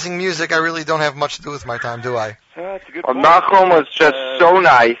out amazing music, I really don't have much to do with my time, do I? That's a good point. Nachum was just so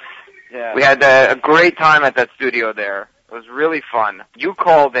nice. Yeah. We had a great time at that studio there. It was really fun. You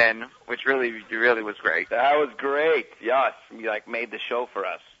called in, which really was great. That was great. Yes, you made the show for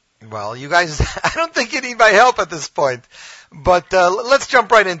us. Well, you guys, I don't think you need my help at this point. But let's jump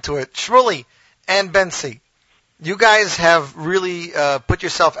right into it. Shmuel and Bentzi, you guys have really put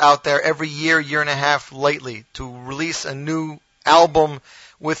yourself out there every year and a half lately to release a new album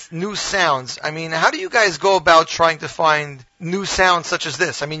with new sounds. I mean, how do you guys go about trying to find new sounds such as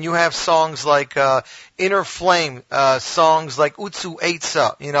this? I mean, you have songs like Inner Flame, songs like Utsu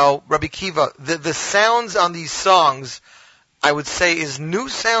Eitza, Rabbi Kiva. The sounds on these songs, I would say, is new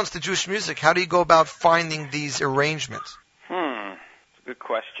sounds to Jewish music. How do you go about finding these arrangements? It's a good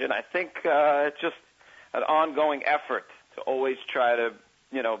question. I think it's just an ongoing effort to always try to,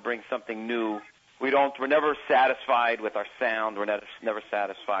 bring something new. We're never satisfied with our sound. We're never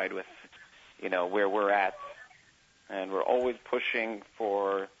satisfied with, where we're at. And we're always pushing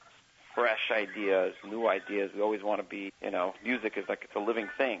for fresh ideas, new ideas. We always want to be, music is like it's a living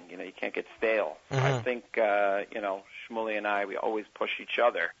thing. You can't get stale. Mm-hmm. I think, Shmuel and I, we always push each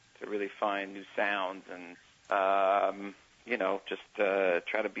other to really find new sounds and, just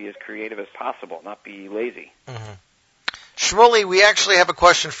try to be as creative as possible, not be lazy. Mm-hmm. Shmuel, we actually have a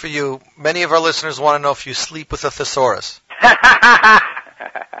question for you. Many of our listeners want to know if you sleep with a thesaurus.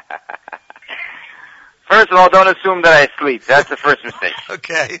 First of all, don't assume that I sleep. That's the first mistake.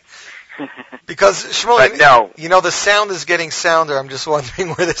 Okay. Because, Shmuel, no. The sound is getting sounder. I'm just wondering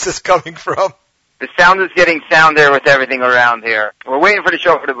where this is coming from. The sound is getting sounder with everything around here. We're waiting for the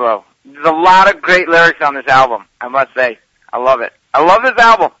show to blow. There's a lot of great lyrics on this album, I must say. I love it. I love this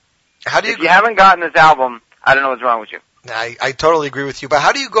album. If you haven't gotten this album, I don't know what's wrong with you. I totally agree with you. But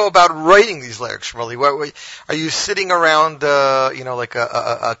how do you go about writing these lyrics, Shmuel? Are you sitting around, like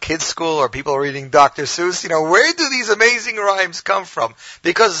a kid's school, or people reading Dr. Seuss? Where do these amazing rhymes come from?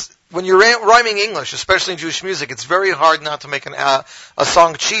 Because when you're rhyming English, especially in Jewish music, it's very hard not to make a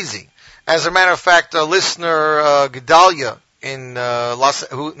song cheesy. As a matter of fact, a listener, Gedalia, not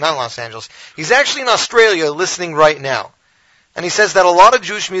Los Angeles, he's actually in Australia listening right now. And he says that a lot of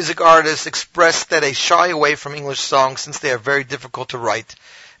Jewish music artists express that they shy away from English songs since they are very difficult to write,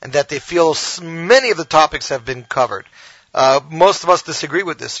 and that they feel many of the topics have been covered. Most of us disagree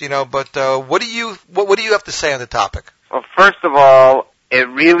with this, but what do you have to say on the topic? Well, first of all, it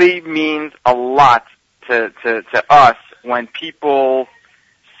really means a lot to us when people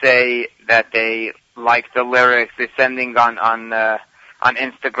say that they like the lyrics. They're sending on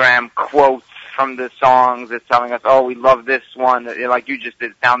Instagram quotes from the songs. It's telling us, oh, we love this one. Like you just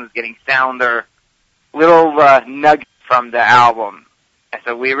did, sound is getting sounder. Little nuggets from the album. And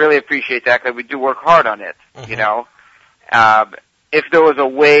so we really appreciate that because we do work hard on it, you know. If there was a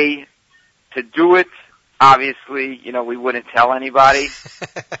way to do it, obviously, you know, we wouldn't tell anybody.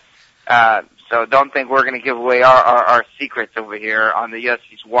 So don't think we're going to give away our secrets over here on the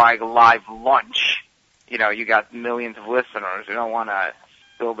Yossi Zweig live lunch. You know, you got millions of listeners. We don't want to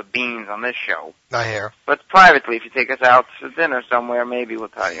spill the beans on this show. I hear. But privately, if you take us out to dinner somewhere, maybe we'll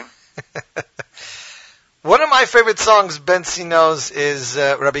tell you. One of my favorite songs Bentzi knows is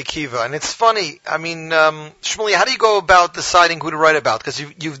Rabbi Akiva, and it's funny. I mean, Shmuel, how do you go about deciding who to write about? Because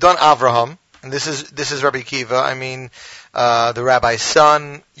you've done Avraham, and this is Rabbi Akiva. I mean, the rabbi's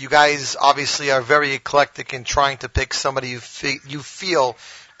son. You guys obviously are very eclectic in trying to pick somebody you feel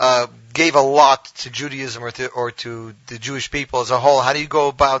gave a lot to Judaism or to the Jewish people as a whole. How do you go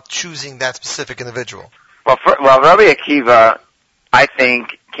about choosing that specific individual? Well, Rabbi Akiva, I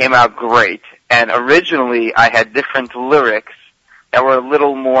think, came out great. And originally, I had different lyrics that were a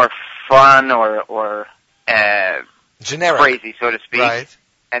little more fun or generic, crazy, so to speak. Right.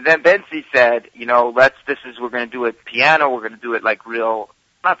 And then Bentzi said, you know, we're going to do it piano. We're going to do it like real,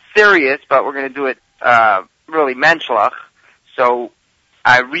 not serious, but we're going to do it really menschlich. So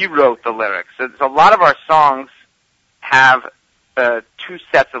I rewrote the lyrics. So a lot of our songs have two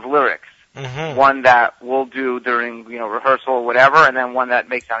sets of lyrics. Mm-hmm. One that we'll do during, you know, rehearsal or whatever, and then one that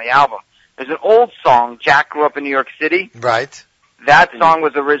makes on the album. There's an old song, Jack Grew Up in New York City. Right. That song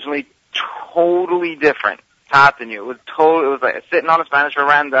was originally totally different. Chatan. It was like sitting on a Spanish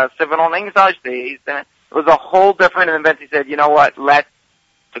veranda, sipping on English days. It was a whole different, and then Bentzi said, you know what, it's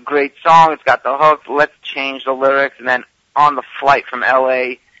a great song, it's got the hook, let's change the lyrics. And then on the flight from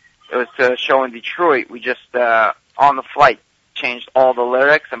LA, it was to a show in Detroit, we just, on the flight, changed all the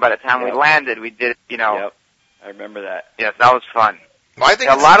lyrics, and by the time we landed, we did, you know. Yep. I remember that. Yes, that was fun. Well, I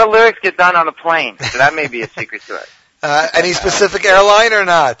think a lot of lyrics get done on the plane, so that may be a secret to it. Any specific airline or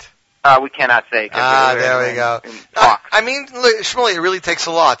not? We cannot say. There we go. I mean, Shmuel, it really takes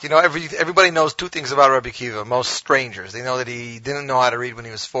a lot. You know, everybody knows two things about Rabbi Akiva. Most strangers, they know that he didn't know how to read when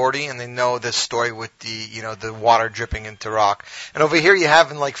he was 40, and they know this story with the water dripping into rock. And over here, you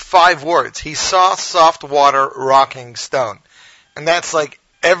have in like 5 words. He saw soft water rocking stone, and that's like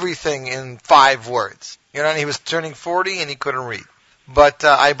everything in 5 words. You know, and he was turning 40 and he couldn't read. But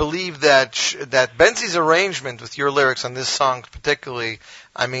I believe that Bentzi's arrangement with your lyrics on this song particularly,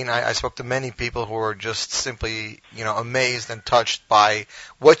 I mean, I spoke to many people who were just simply, you know, amazed and touched by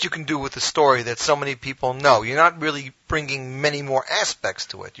what you can do with the story that so many people know. You're not really bringing many more aspects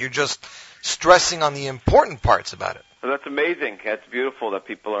to it. You're just stressing on the important parts about it. So that's amazing. That's beautiful that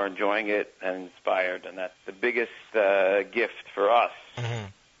people are enjoying it and inspired, and that's the biggest gift for us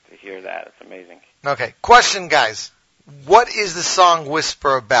to hear that. It's amazing. Okay, question, guys. What is the song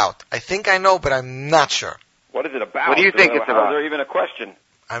Whisper about? I think I know, but I'm not sure. What is it about? What do you think it's about? Is there even a question?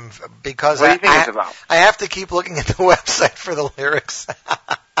 What do you think it's about? I have to keep looking at the website for the lyrics.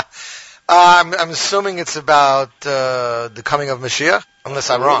 I'm assuming it's about the coming of Mashiach,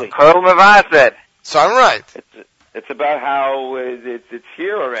 unless I'm wrong. So I'm right. It's about how it's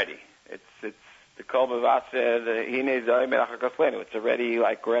here already. It's the Kol Mevaseh, it's already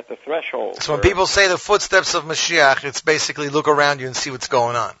like we're at the threshold. So when people say the footsteps of Mashiach, it's basically look around you and see what's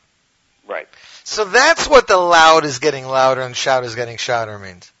going on. Right. So that's what the loud is getting louder and shout is getting shouter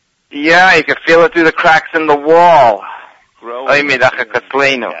means. Yeah, you can feel it through the cracks in the wall.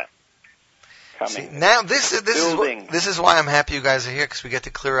 See, now this is why I'm happy you guys are here, because we get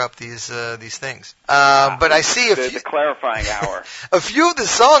to clear up these things. But I see the clarifying hour. A few of the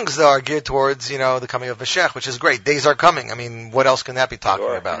songs though are geared towards the coming of Mashiach, which is great. Days are coming. I mean, what else can that be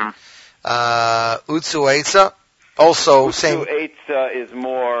talking about? Utsu Eitza, also Utsu same. Eitza is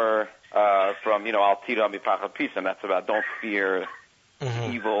more from Al Tira Mipachad Pisam. That's about don't fear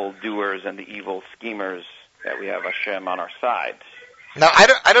evil doers and the evil schemers, that we have Hashem on our side. Now,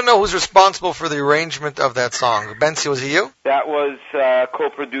 I don't know who's responsible for the arrangement of that song. Bentzi, was it you? That was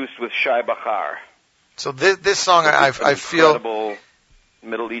co-produced with Shai Bachar. So this song, I feel... Incredible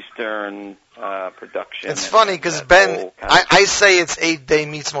Middle Eastern production. It's funny, because I say it's 8 Day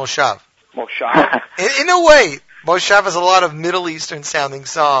meets Moshav. Moshav? In a way, Moshav has a lot of Middle Eastern sounding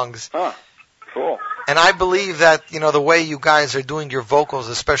songs. Huh, cool. And I believe that, the way you guys are doing your vocals,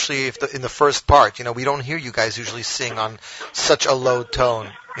 especially in the first part, we don't hear you guys usually sing on such a low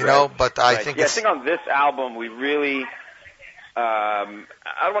tone, but I think I think on this album we really, I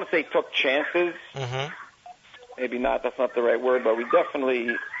don't want to say took chances. Maybe not, that's not the right word, but we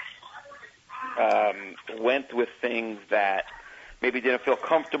definitely went with things that maybe didn't feel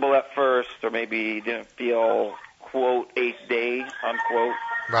comfortable at first, or maybe didn't feel, quote, eighth day, unquote.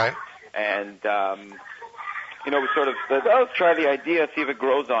 Right. And, we sort of said, let's try the idea, see if it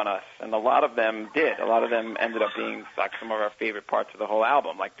grows on us. And a lot of them did. A lot of them ended up being like some of our favorite parts of the whole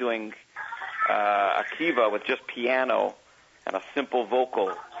album, like doing Akiva with just piano and a simple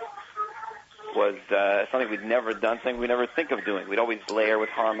vocal was something we'd never done, something we never think of doing. We'd always layer with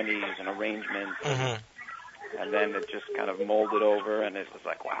harmonies and arrangements. And then it just kind of molded over, and it was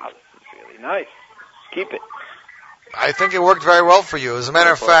like, wow, this is really nice. Keep it. I think it worked very well for you. As a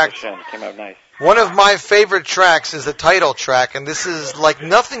matter of fact, it came out nice. One of my favorite tracks is the title track, and this is like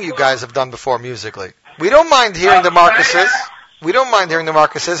nothing you guys have done before musically. We don't mind hearing the Marcuses.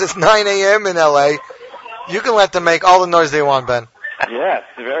 It's 9 a.m. in L.A. You can let them make all the noise they want, Ben. Yes,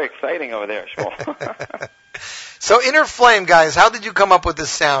 it's very exciting over there, Shmuel. So Inner Flame, guys, how did you come up with this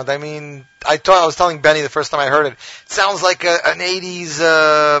sound? I mean, I was telling Benny the first time I heard it, it sounds like an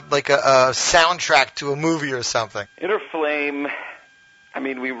 80s, like a soundtrack to a movie or something. Inner Flame, I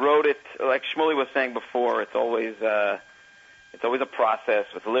mean, we wrote it, like Shmuley was saying before, it's always a process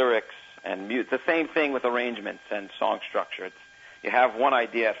with lyrics and music. It's the same thing with arrangements and song structure. You have one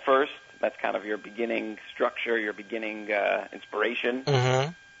idea at first, that's kind of your beginning structure, your beginning inspiration.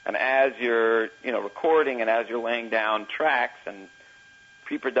 Mm-hmm. And as you're, recording and as you're laying down tracks and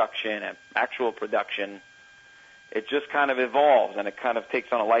pre-production and actual production, it just kind of evolves and it kind of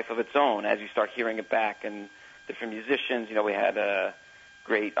takes on a life of its own as you start hearing it back. And different musicians, we had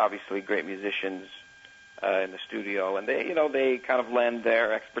great musicians in the studio, and they kind of lend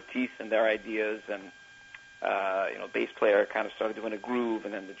their expertise and their ideas, and bass player kind of started doing a groove,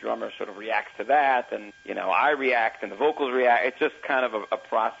 and then the drummer sort of reacts to that, and I react and the vocals react. It's just kind of a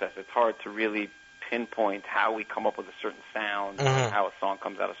process. It's hard to really pinpoint how we come up with a certain sound, and how a song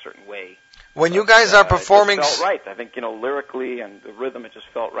comes out a certain way. When you guys are performing, it just felt right. I think lyrically and the rhythm, it just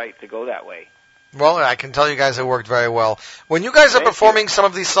felt right to go that way. Well, I can tell you guys it worked very well. When you guys are performing some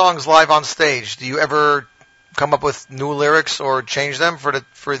of these songs live on stage, do you ever come up with new lyrics or change them for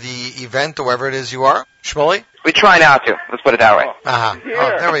the event or wherever it is you are? Shmuley? We try not to. Let's put it that way. Oh,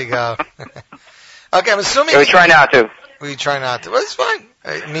 there we go. Okay, I'm assuming... Yeah, we try not to. We try not to. Well, it's fine.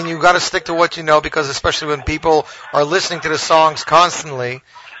 I mean, you've got to stick to what you know, because especially when people are listening to the songs constantly,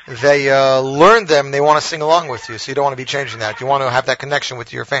 they learn them, they want to sing along with you, so you don't want to be changing that. You want to have that connection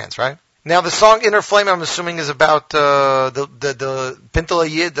with your fans, right? Now, the song Inner Flame, I'm assuming, is about the Pintel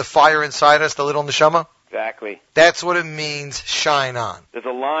Yid, the fire inside us, the little neshama? Exactly. That's what it means, shine on. There's a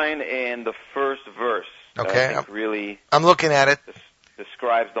line in the first verse that I think really... I'm looking at it.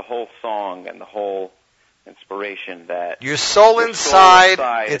 Describes the whole song and the whole inspiration that... Your soul inside,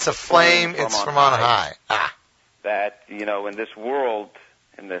 it's a flame, it's from on high. That, in this world,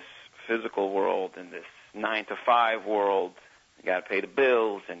 in this physical world, in this 9-to-5 world, you got to pay the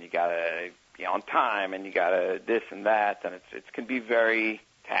bills, and you got to be on time, and you got to this and that, and it can be very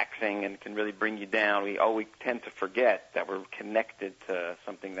taxing and can really bring you down. We tend to forget that we're connected to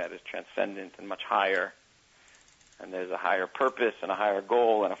something that is transcendent and much higher, and there's a higher purpose and a higher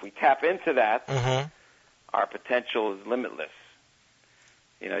goal, and if we tap into that, our potential is limitless.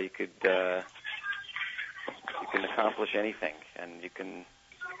 You could accomplish anything, and you can...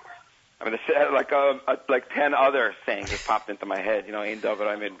 I mean, like 10 other sayings just popped into my head. Ein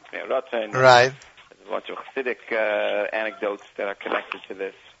Davar Amid Ratzon. Right. There's a bunch of Hasidic anecdotes that are connected to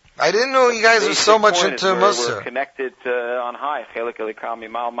this. I didn't know you guys were so much into Mussar. We're connected on high. Chelik Elikam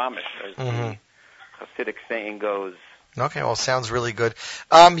Yimal Mamish, as the Hasidic saying goes. Okay, well, sounds really good.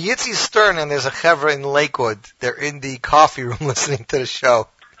 Yitzi Stern and there's a chevra in Lakewood. They're in the coffee room listening to the show.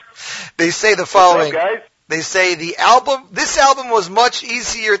 They say the following. What's up, guys? They say this album was much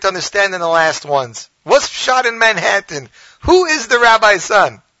easier to understand than the last ones. What's shot in Manhattan? Who is the rabbi's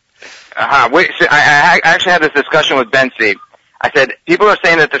son? I actually had this discussion with Bentzi. I said, people are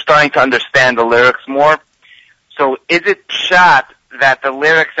saying that they're starting to understand the lyrics more. So is it shot that the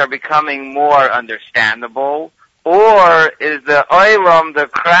lyrics are becoming more understandable? Or is the oilam, the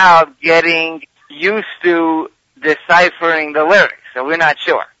crowd, getting used to deciphering the lyrics? So we're not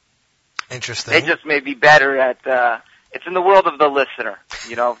sure. Interesting. They just may be better at, it's in the world of the listener.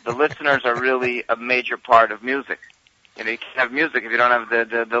 The listeners are really a major part of music. You can't have music if you don't have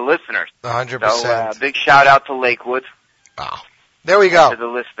the listeners. 100%. So, big shout out to Lakewood. Oh. There we go. To the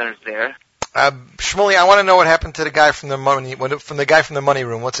listeners there. Shmuley, I want to know what happened to the guy from the money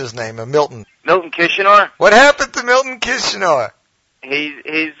room. What's his name? Milton. Milton Kishenor. What happened to Milton Kishenor?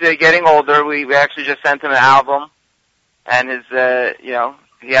 He's getting older. We actually just sent him an album, and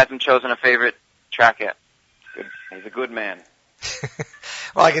he hasn't chosen a favorite track yet. Good. He's a good man.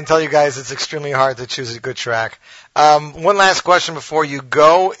 Well, I can tell you guys it's extremely hard to choose a good track. One last question before you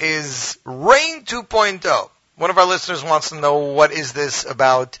go is Rain 2.0. One of our listeners wants to know what is this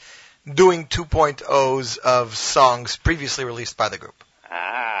about doing 2.0s of songs previously released by the group.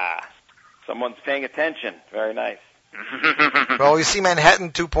 Someone's paying attention. Very nice. Well, we see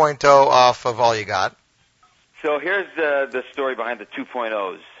Manhattan 2.0 off of All You Got. So here's the story behind the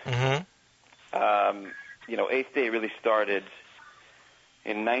 2.0s. Mm-hmm. Eighth Day really started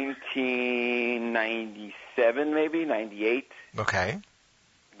in 1997, maybe, 98. Okay.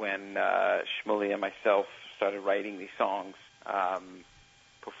 When Shmuel and myself started writing these songs,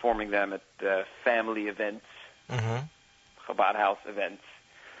 performing them at family events, Chabad house events.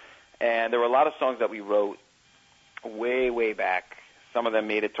 And there were a lot of songs that we wrote way, way back. Some of them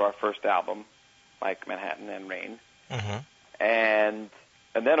made it to our first album, like Manhattan and Rain. And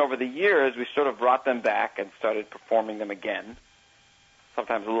then over the years, we sort of brought them back and started performing them again,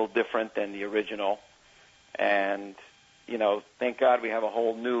 sometimes a little different than the original. And, thank God we have a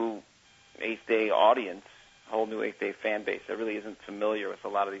whole new Eighth Day audience, a whole new Eighth Day fan base that really isn't familiar with a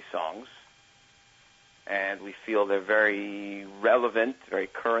lot of these songs. And we feel they're very relevant, very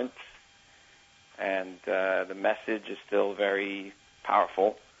current, and the message is still very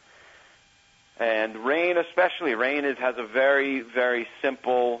powerful. And Rain especially. Rain has a very, very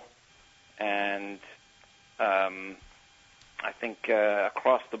simple and I think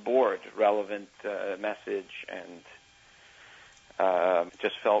across the board relevant message, and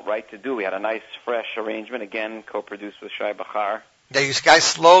just felt right to do. We had a nice, fresh arrangement, again, co-produced with Shai Bachar. Yeah, you guys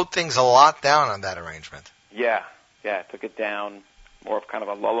slowed things a lot down on that arrangement. Yeah, took it down, more of kind of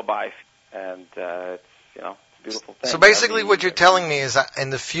a lullaby, and it's, it's a beautiful thing. So basically what you're telling me is that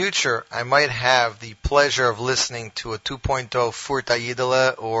in the future, I might have the pleasure of listening to a 2.0 Furta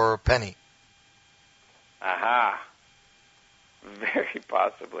Yidele or Penny. Aha. Very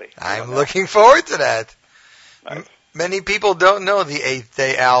possibly. I'm looking forward to that. Nice. Many people don't know the Eighth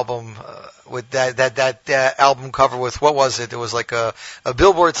Day album with that album cover with, what was it? It was like a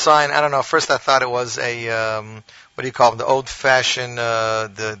billboard sign. I don't know. First I thought it was a what do you call them? The old-fashioned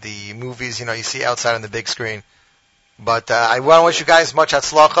the movies you see outside on the big screen. But I want to wish you guys much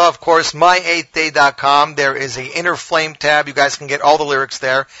hatzlacha. Of course, my8day.com. There is a Inner Flame tab. You guys can get all the lyrics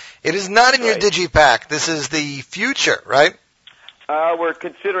there. It is not in your digipack. This is the future, right? We're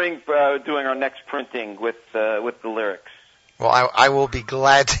considering doing our next printing with the lyrics. Well, I will be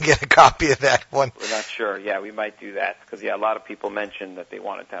glad to get a copy of that one. We're not sure. Yeah, we might do that because a lot of people mentioned that they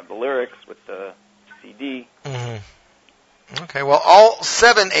wanted to have the lyrics with the CD. Mm-hmm. Okay, well, all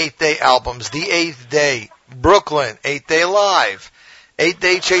 7 Eighth Day albums: The Eighth Day, Brooklyn, Eighth Day Live, Eighth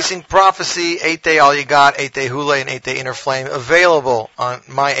Day Chasing Prophecy, Eighth Day All You Got, Eighth Day Hule, and Eighth Day Inner Flame, available on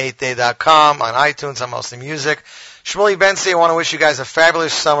my8day.com, on iTunes, on Mostly Music. Shmuel, Bentzi, I want to wish you guys a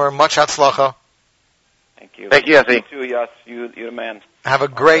fabulous summer. Much hatzlacha. Thank you. Thank you, Yossi. You too, Yos. You the man. Have a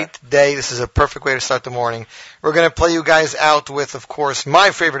great day. This is a perfect way to start the morning. We're going to play you guys out with, of course,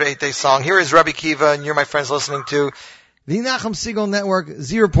 my favorite 8 Day song. Here is Rabbi Kiva, and you're my friends listening to the Nachum Segal Network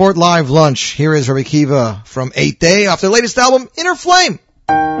Z-Report Live Lunch. Here is Rabbi Kiva from 8 Day off their latest album, Inner Flame.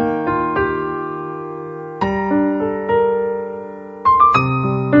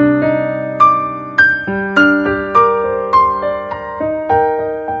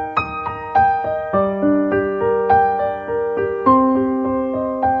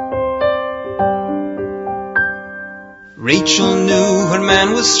 Rachel knew her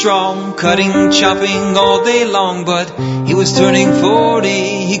man was strong, cutting, chopping all day long, but he was turning 40,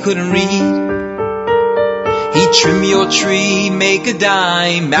 he couldn't read. He'd trim your tree, make a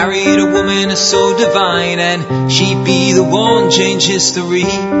dime, married a woman so divine, and she'd be the one change history.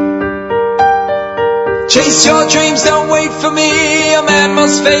 Chase your dreams, don't wait for me, a man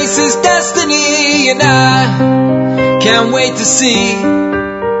must face his destiny, and I can't wait to see.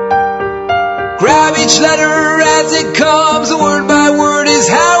 Grab each letter as it comes, word by word is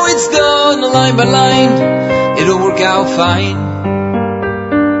how it's done, line by line, it'll work out fine.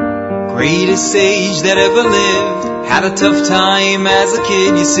 Greatest sage that ever lived, had a tough time as a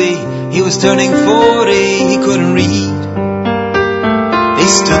kid, you see. He was turning 40, he couldn't read. They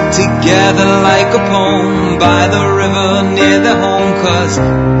stood together like a poem by the river near their home, 'cause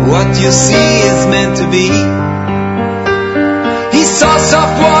what you see is meant to be. He saw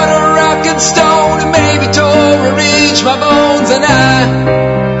soft water, rock and stone, and maybe tore or reached my bones, and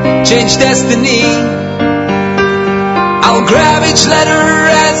I changed destiny. I'll grab each letter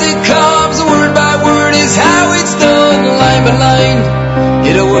as it comes, word by word is how it's done, line by line,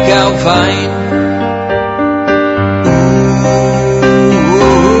 it'll work out fine.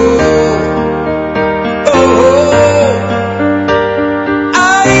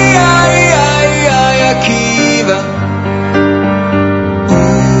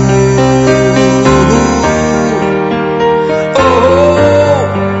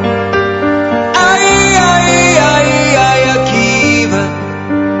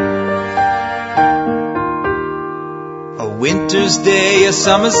 day, a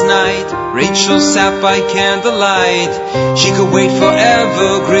summer's night, Rachel sat by candlelight. She could wait forever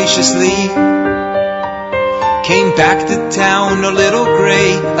graciously. Came back to town a little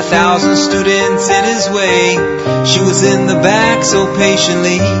gray, 1,000 students in his way. She was in the back so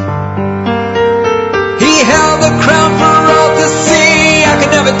patiently. He held the crown for all to see. I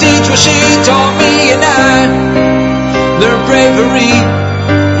could never teach what she taught me, and I learned bravery.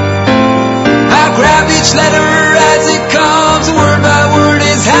 I grab each letter as it comes. Word by word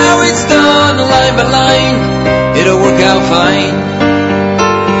is how it's done. Line by line, it'll work out fine.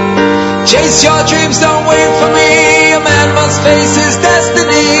 Chase your dreams, don't wait for me. A man must face his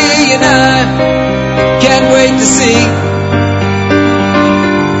destiny, and I can't wait to see.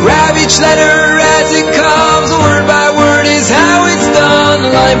 Grab each letter as it comes. Word by word is how it's done.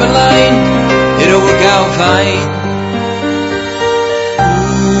 Line by line, it'll work out fine.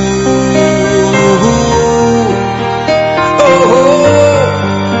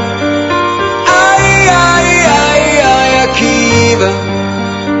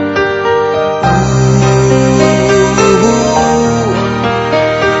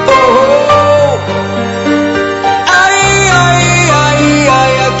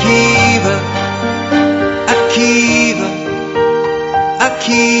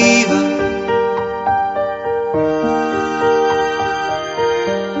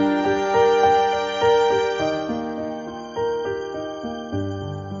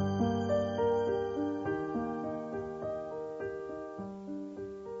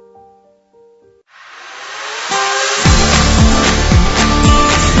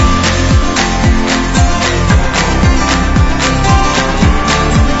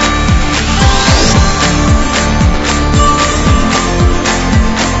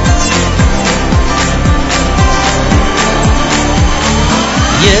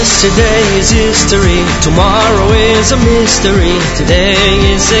 Yesterday is history, tomorrow is a mystery. Today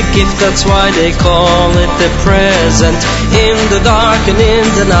is a gift, that's why they call it the present. In the dark and in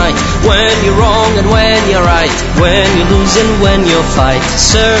the night, when you're wrong and when you're right, when you lose and when you fight,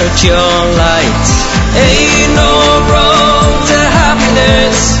 search your light. Ain't no road to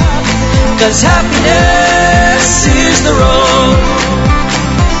happiness, 'cause happiness is the road.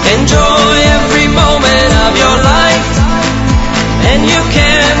 Enjoy every moment of your life, and you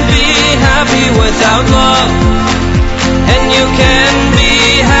can be happy without love, and you can be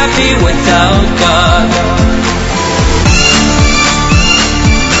happy without God.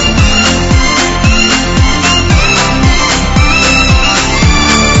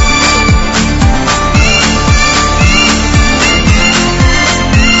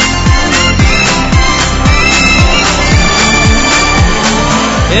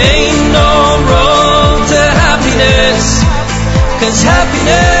 Ain't no road to happiness, 'cause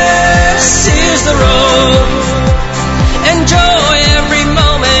happiness is the road. Enjoy every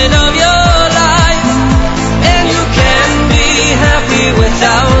moment of your life, and you can be happy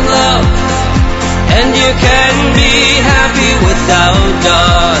without love, and you can be happy without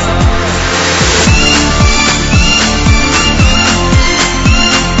God.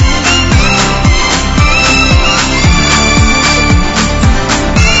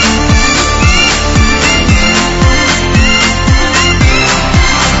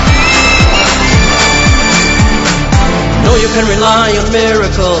 You can rely on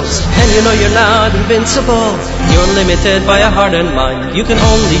miracles, and you know you're not invincible. You're limited by a heart and mind. You can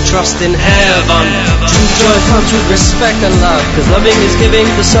only trust in heaven. True joy comes with respect and love, 'cause loving is giving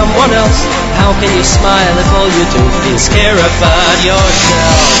to someone else. How can you smile if all you do is care about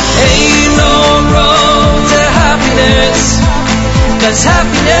yourself? Ain't no road to happiness, 'cause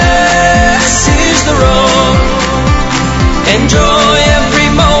happiness is the road. Enjoy every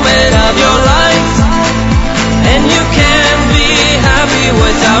moment of your life, and you can be happy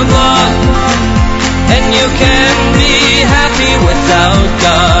without love, and you can be happy without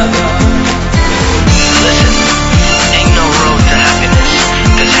God. Listen, ain't no road to happiness,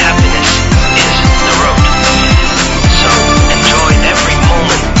 'cause happiness is the road. So enjoy every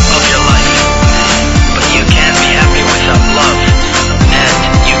moment of your life, but you can't be happy without love, and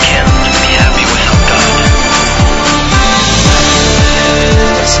you can't be happy without God.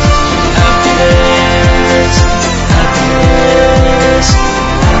 Happiness, happiness, happiness, happiness,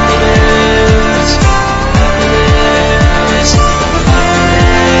 happiness, happiness.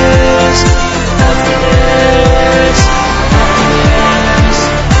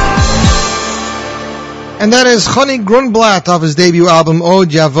 And that is Choni Grunblatt off his debut album Oid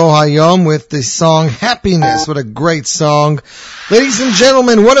Avichem Chai with the song Happiness. What a great song. Ladies and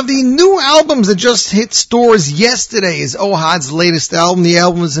gentlemen, one of the new albums that just hit stores yesterday is OHAD's latest album. The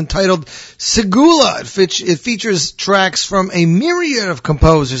album is entitled Segulah. It features tracks from a myriad of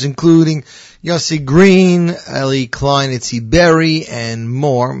composers, including Yossi Green, Eli Klein, Itzi Berry, and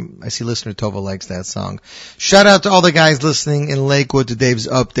more. I see listener Tova likes that song. Shout out to all the guys listening in Lakewood to Dave's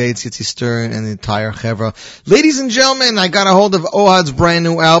updates, Yitzi Stern, and the entire Chevra. Ladies and gentlemen, I got a hold of OHAD's brand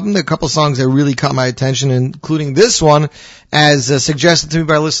new album. There are a couple songs that really caught my attention, including this one, as suggested to me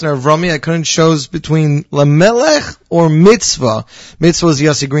by listener Vrami. I couldn't choose between Lamelech or Mitzvah. Mitzvah is the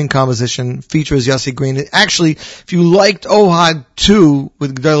Yossi Green composition, features Yossi Green. Actually, if you liked OHAD 2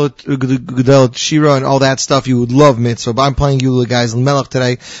 with Gedalit Shira and all that stuff, you would love Mitzvah. But I'm playing you guys Lamelech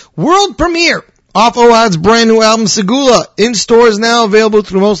today. World premiere off OHAD's brand new album Segulah, in stores now, available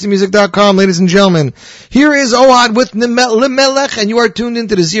through mostlymusic.com. Ladies and gentlemen, here is OHAD with Lamelech, and you are tuned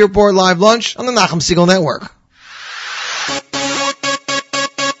into the Z Report Live Lunch on the Nachum Segal Network.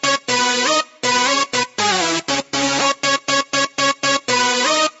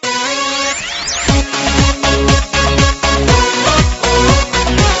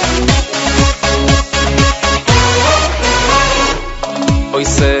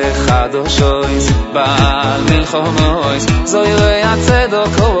 Chadoshois, Baal Milchomois, Zoyrei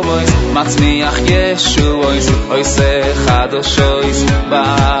Atzedokois, Matzmiach Yeshuois, Oise Chadoshois,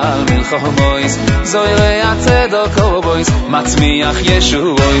 Baal Milchomois, Zoyrei Atzedokois, Matzmiach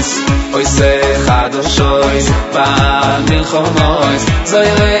Yeshuois, Oise Chadoshois, Baal Milchomois,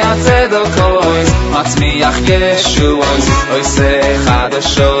 Zoyrei Atzedokois, Matzmiach Yeshuois, Oise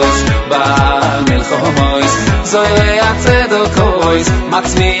Chadoshois, Baal Milchomois, Zoyrei Atzedokois,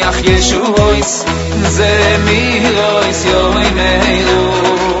 Matzmiach Yeshuois, Zemirois Yoimeiru,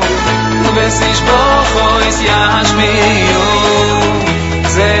 Vesishbochois Yashmiu,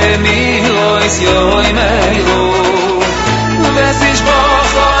 Zemirois Yoimeiru,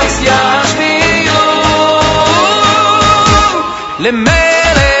 Vesishbochois Yashmiu,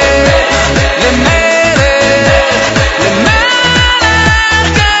 Lemelech, Lemelech, Lemelech.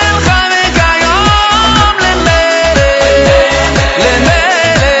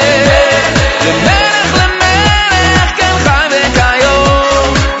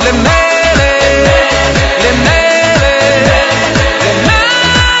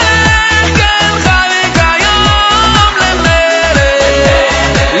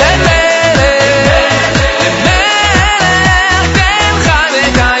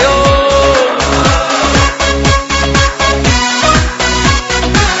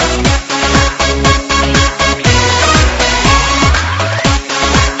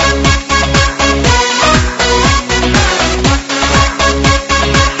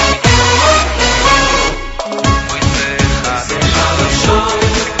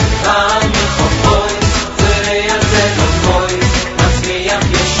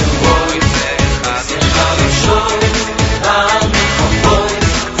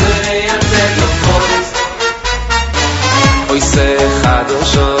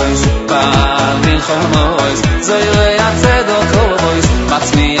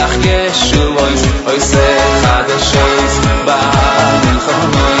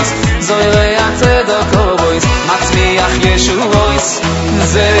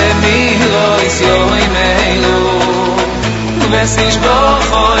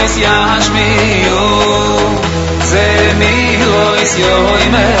 Vesishbochois Yashmiu, Zemirois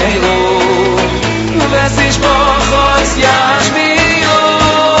Yoimeiru, Vesishbochois Yashmiu,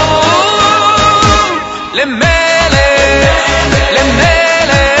 Lemelech,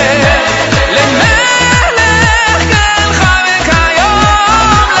 Lemelech, Lemelech, Kel Chavek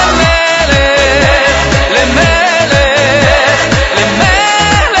Hayom, Lemelech, Lemelech,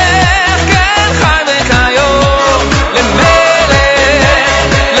 Lemelech, Kel Chavek Hayom, Lemelech.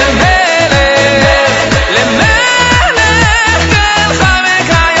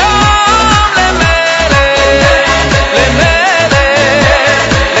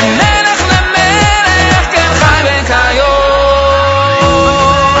 Kel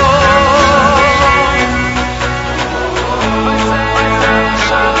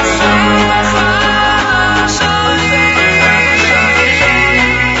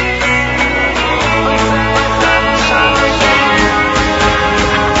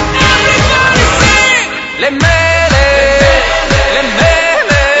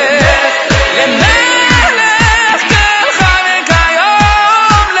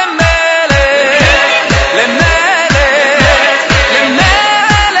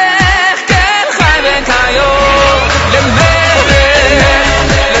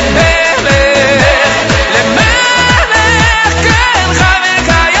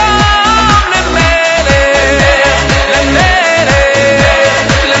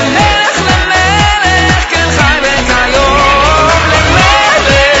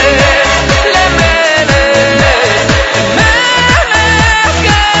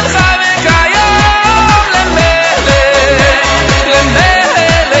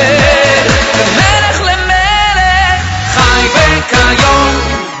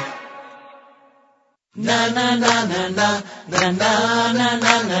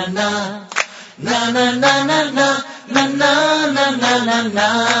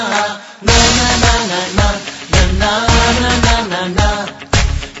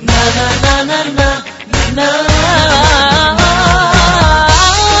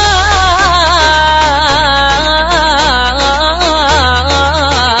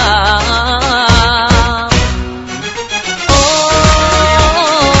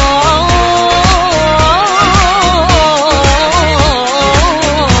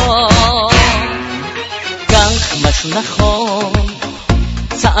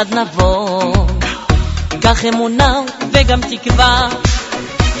צעד נבון, כך אמונה וגם תקווה,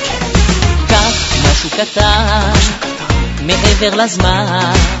 כך משהו קטן מעבר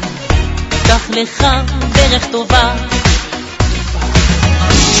לזמן, כך לך דרך טובה,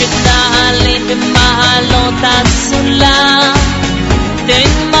 שתעלה במעלות הסולם, תן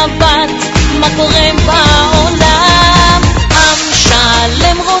מבט מה קורה בעולם, עם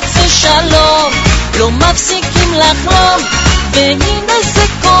שלם רוצה שלום, לא מפסיקים לחלום, והנה זה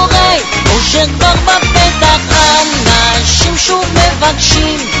קורה, אושר כבר בפתח, אנשים שוב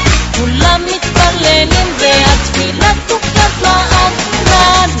מבקשים, כולם מתפללים, והתפילה תוקעת לעד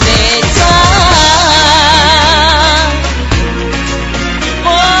לנצח.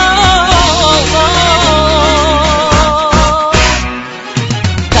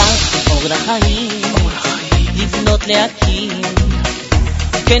 כך אור לחיים, לבנות להקים,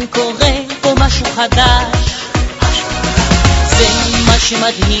 כן קורה פה משהו חדש, זה מה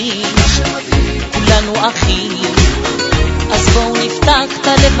שמדהים, כולנו אחים, אז בואו נפתח את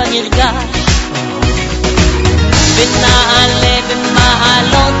הלב הנרגש, ונעלה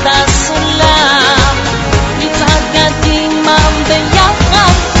במעלות הסולם, נצעד קדימה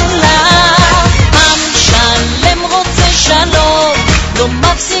ביחד כולם, עם שלם רוצה שלום, לא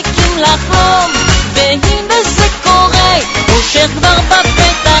מפסיקים לחלום, והנה זה קורה, אושר כבר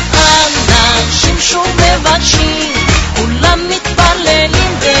בפתח, אנשים שוב מבקשים, כולם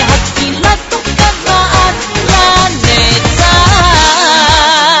מתפללים, והתפילה תוקעת לעד לנצח.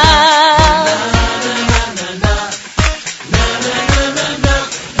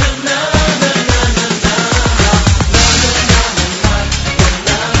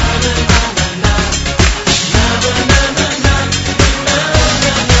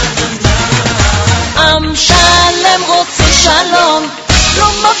 עם שלם רוצה שלום, לא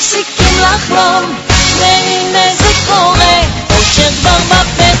מפסיקים לחלום, והנה זה קורה, אושר כבר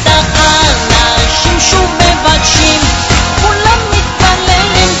בפתח, אנשים שוב מבקשים, כולם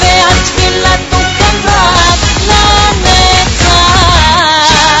מתפללים, והתפילה תוקעת לעד לנצח.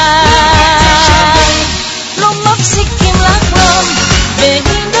 לא מפסיקים לחלום,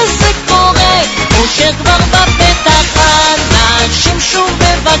 והנה זה קורה, אושר כבר בפתח, אנשים שוב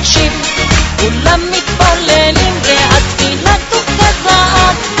מבקשים, כולם מתפללים, והתפילה תוקעת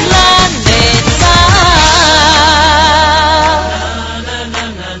לעד לנצח.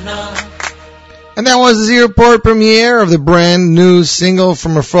 And that was the Airport premiere of the brand new single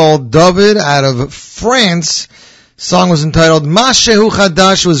from Rafal David out of France. The song was entitled Mashehu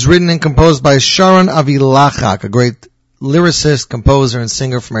Chadash, was written and composed by Sharon Avilachak, a great lyricist, composer, and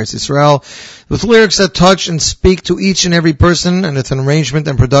singer from Eretz Yisrael, with lyrics that touch and speak to each and every person, and with an arrangement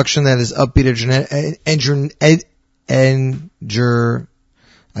and production that is upbeat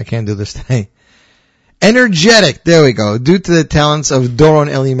I can't do this today. Energetic, there we go, due to the talents of Doron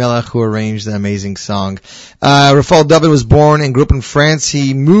Elimelech, who arranged the amazing song. Rafal David was born and grew up in France.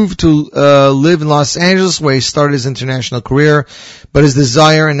 He moved to live in Los Angeles, where he started his international career, but his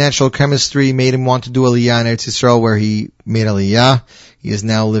desire and natural chemistry made him want to do Aliyah in Eretz Yisrael, where he made Aliyah. He is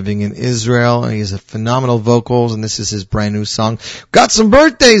now living in Israel, and he has a phenomenal vocals, and this is his brand new song. Got some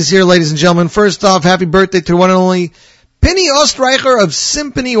birthdays here, ladies and gentlemen. First off, happy birthday to the one and only Penny Ostreicher of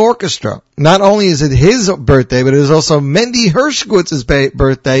Symphony Orchestra. Not only is it his birthday, but it is also Mendy Hershkowitz's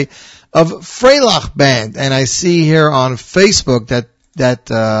birthday of Freilach Band. And I see here on Facebook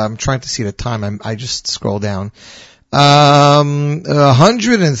that I'm trying to see the time. I just scroll down.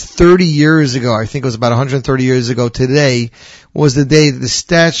 130 years ago, I think it was about 130 years ago today, was the day that the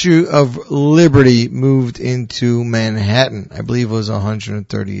Statue of Liberty moved into Manhattan. I believe it was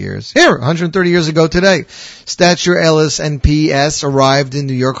 130 years. Here, 130 years ago today. Statue Ellis and P.S. arrived in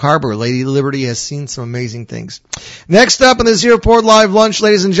New York Harbor. Lady Liberty has seen some amazing things. Next up on the Zero Port Live Lunch,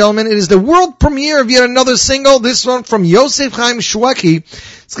 ladies and gentlemen, it is the world premiere of yet another single, this one from Yosef Chaim Shwekey.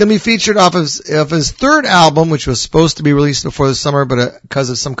 It's going to be featured off of his third album, which was supposed to be released before the summer, but because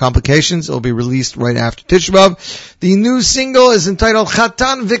of some complications, it will be released right after Tisha B'Av. The new single is entitled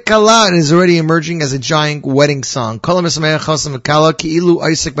Chatan V'Kala and is already emerging as a giant wedding song.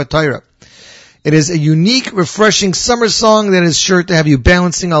 It is a unique, refreshing summer song that is sure to have you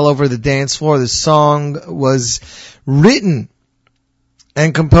bouncing all over the dance floor. The song was written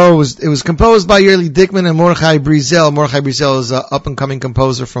and composed. It was composed by Yerli Dickman and Mordechai Brizel. Mordechai Brizel is an up-and-coming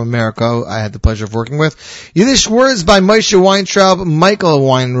composer from America I had the pleasure of working with. Yiddish words by Moshe Weintraub, Michael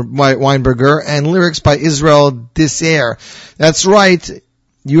Weinberger, and lyrics by Israel Disser. That's right.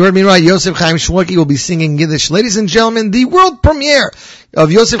 You heard me right. Yosef Chaim Shwekey will be singing Yiddish. Ladies and gentlemen, the world premiere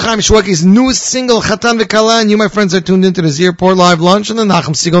of Yosef Chaim Shwekey's newest single, Chatan v'Kala, and you, my friends, are tuned into the Zierport Live Lunch on the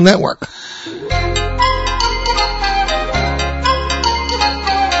Nachum Segal Network.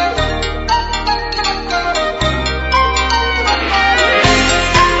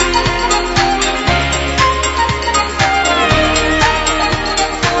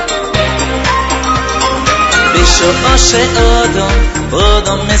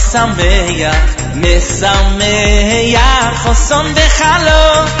 Odom mesameach Choson v'chalo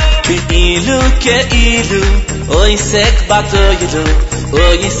Keilu Oisek batoyidu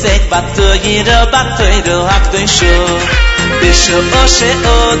Oisek batoyidu Batoyidu hakdoisho Bisho oshe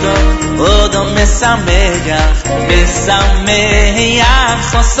Odom mesameach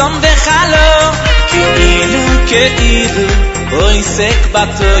Choson v'chalo Keilu Oisek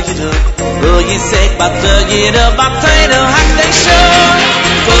batoyidu Oisek batoyidu Batoyidu hakdoisho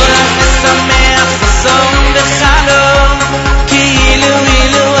Kola mesameach Choson v'chalo Keilu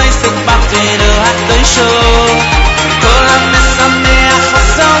Oisek batoyidu hakdoisho Kola mesameach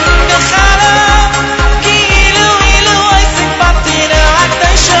Choson v'chalo Keilu Oisek batoyidu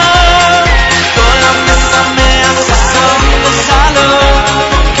hakdoisho Kola mesameach Choson v'chalo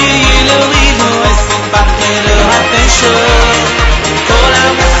Keilu Oisek batoyidu hakdoisho Kola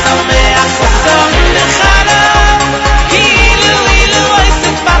mesameach Choson v'chalo Keilu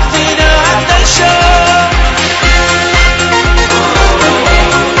Oisek batoyidu hakdoisho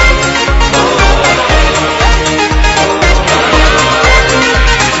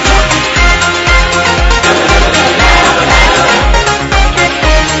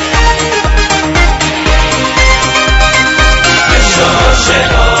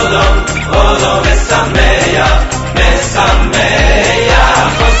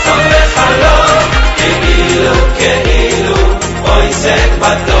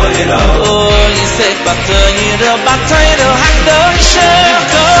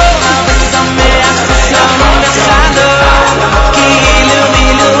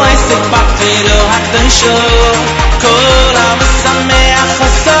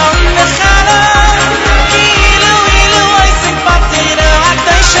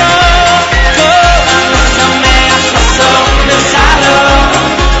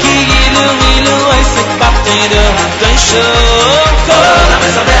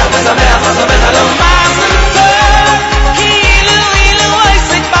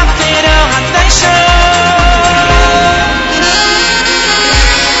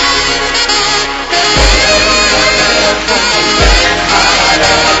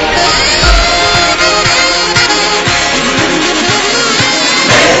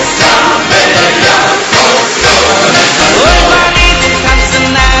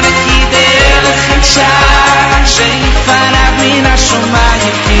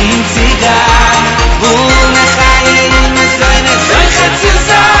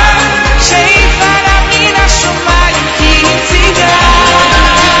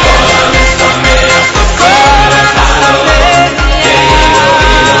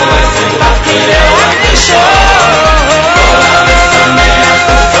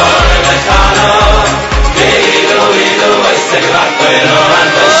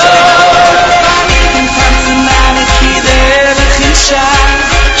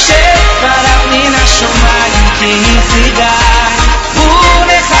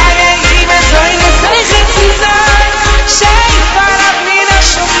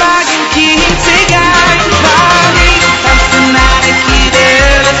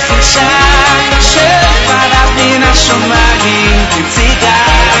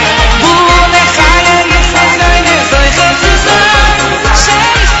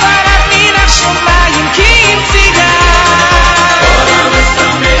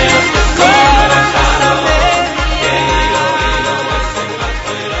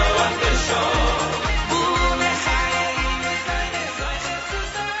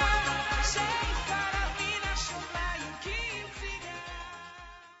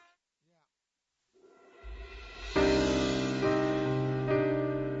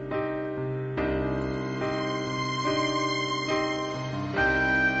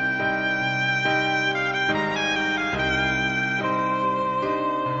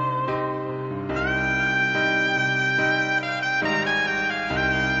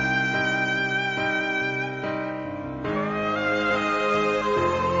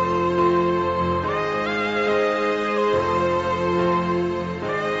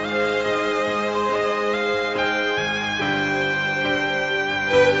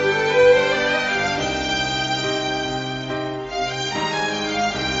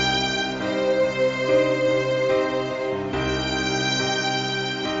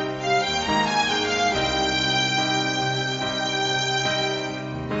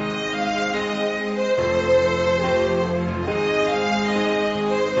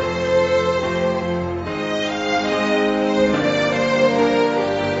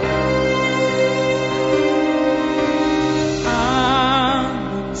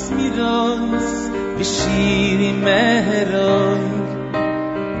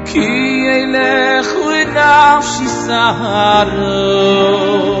ki elech nafshi saro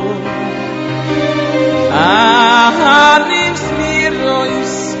ahanim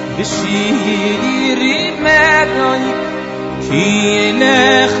smirois b'shiri meroi ki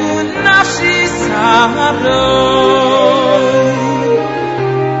elech nafshi saro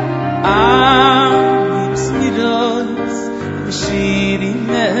ahanim smirois b'shiri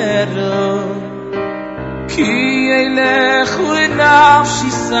meroi ki elech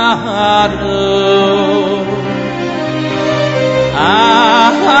nafshi saro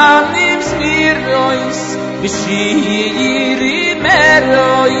ahanim smirois b'shiri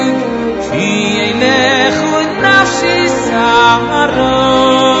meroi ki elech nafshi saro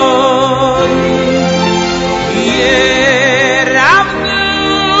yeravnu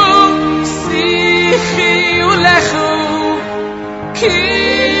sichi ulechu ki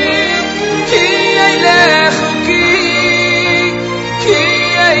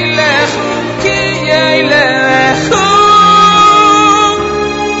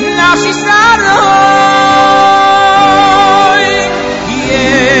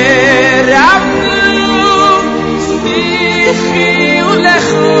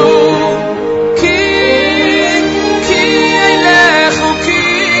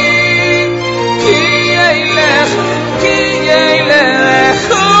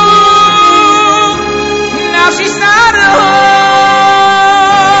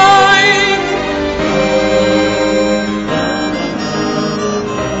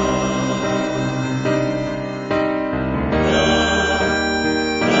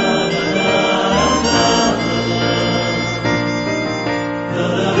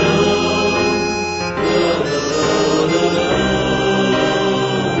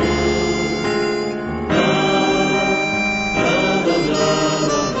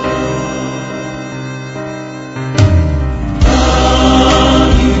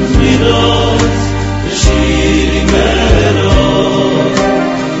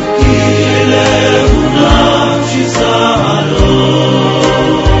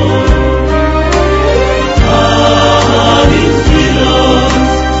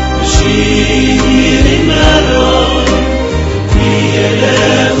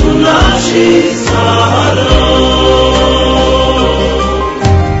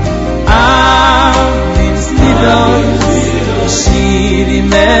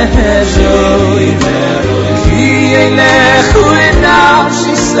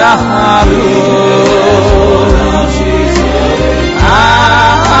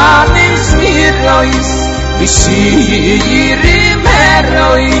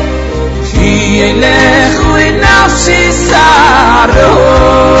elech nafshi saroi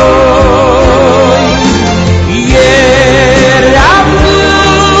yeravnu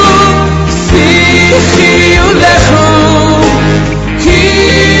sichi ulechu ki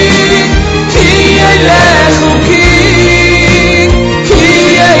elechu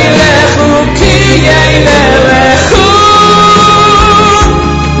ki elechu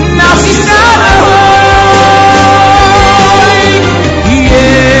nafshi saroi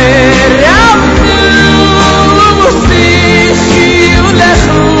Yeah.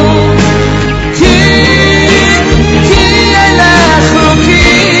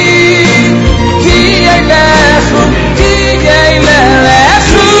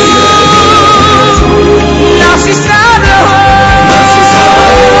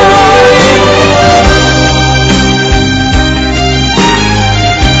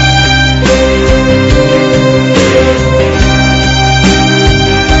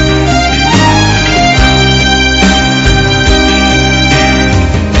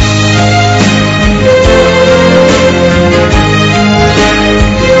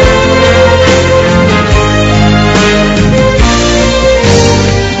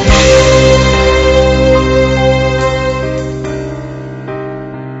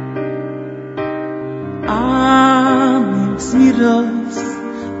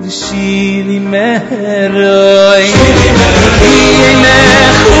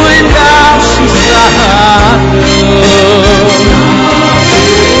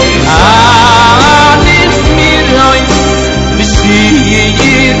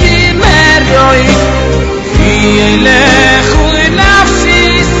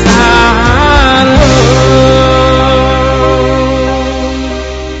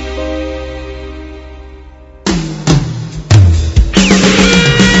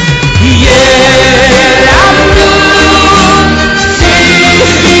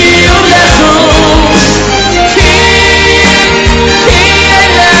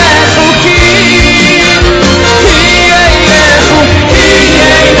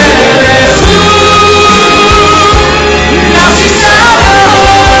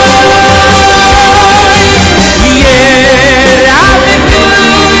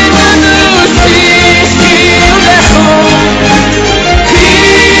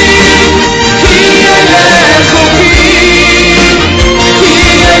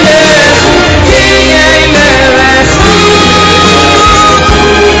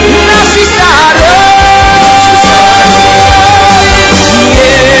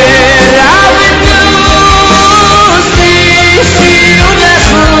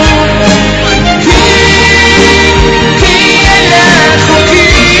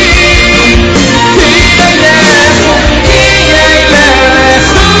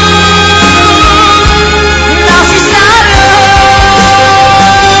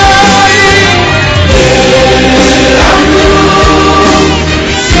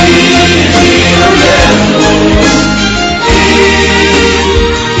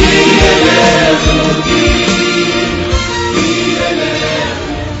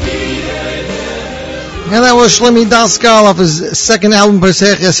 And that was Shloime Daskal off his second album,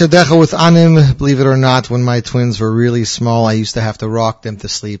 Pesach Yesedecha, with Anim. Believe it or not, when my twins were really small, I used to have to rock them to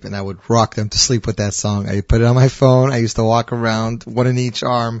sleep, and I would rock them to sleep with that song. I put it on my phone. I used to walk around, one in each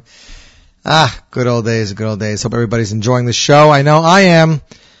arm. Good old days, good old days. Hope everybody's enjoying the show. I know I am.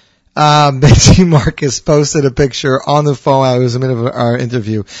 Bentzi Marcus posted a picture on the phone. It was a minute of our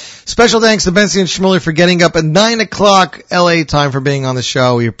interview. Special thanks to Bentzi and Shmuel for getting up at 9 o'clock LA time for being on the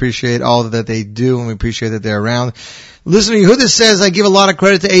show. We appreciate all that they do, and we appreciate that they're around. Listening, who this says, I give a lot of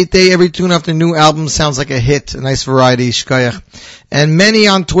credit to 8 Day. Every tune after new album sounds like a hit. A nice variety. Shkoyach. And many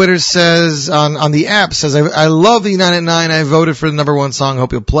on Twitter says, on the app says, I love the 9 at 9. I voted for the number one song.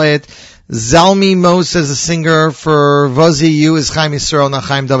 Hope you'll play it. Zalmi Mo says the singer for Vazi You is Chaim Yisrael, not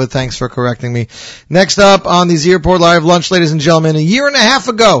Chaim David. Thanks for correcting me. Next up on the Z-Report Live Lunch, ladies and gentlemen, a year and a half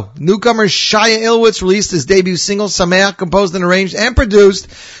ago, newcomer Shaya Ilowitz released his debut single, Sameach, composed and arranged and produced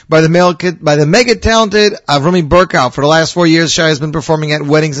by the mega-talented Avrami Burkow. For the last 4 years, Shaya has been performing at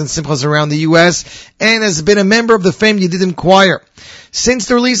weddings and simchas around the U.S. and has been a member of the famed Yedidim Choir. Since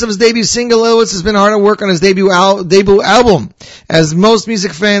the release of his debut single, Ilowitz has been hard at work on his debut album. As most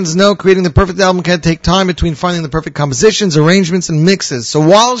music fans know, creating the perfect album can take time between finding the perfect compositions, arrangements, and mixes. So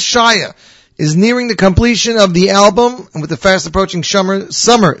while Shaya is nearing the completion of the album, and with the fast approaching summer,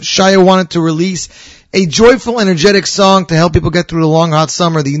 Shaya wanted to release a joyful, energetic song to help people get through the long, hot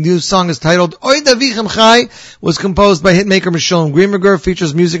summer. The new song is titled Oid Avichem Chai, was composed by hitmaker Sholome Blesofsky,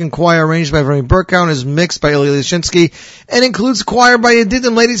 features music and choir arranged by Avrami Burkow, and is mixed by Eli Herzlich, and includes choir by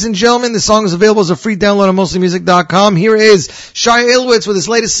Yedidim. Ladies and gentlemen, the song is available as a free download on mostlymusic.com. Here is Shaya Ilowitz with his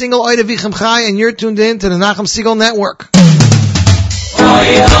latest single, Oid Avichem Chai, and you're tuned in to the Nachum Segal Network.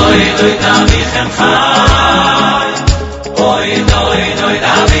 Oid Avichem Chai, Oid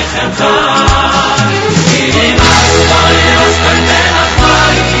Avichem Chai.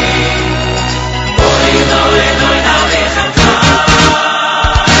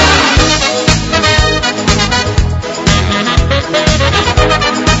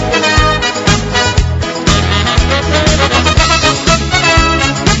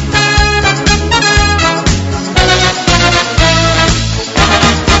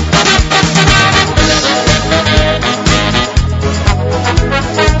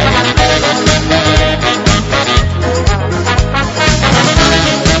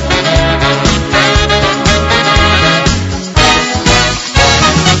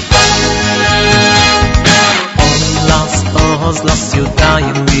 Lass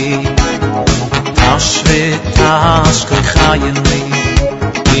Yudayim mi Tash v'tash koi chayim mi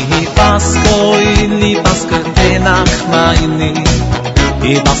Hi baskoi tenach mayni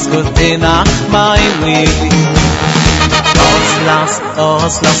Hi baskoi tenach mayni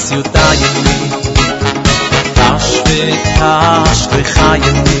Oz las Yudayim mi Tash v'tash koi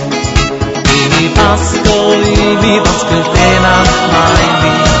chayim mi Hi baskoi tenach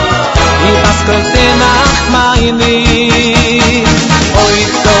mayni Hi baskoi tenach mayni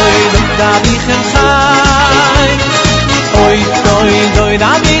Oid Avichem Chai, Oid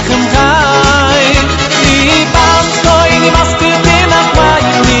Avichem Chai, Li baskoi tenach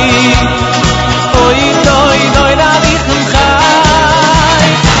mayni, Oid Avichem Chai,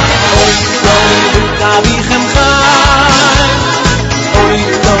 Oid Avichem Chai,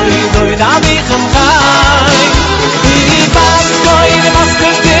 Oid Avichem Chai, Li baskoi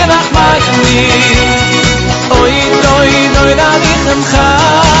tenach mayni, Oid Avichem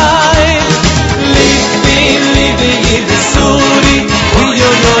Chai, Livi Yidesuri,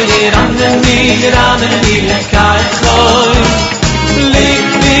 Uyoyo Yirameni Lekai Choi,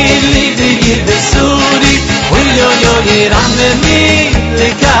 Livi Yidesuri, Uyoyo Yirameni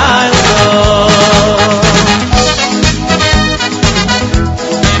Lekai Choi.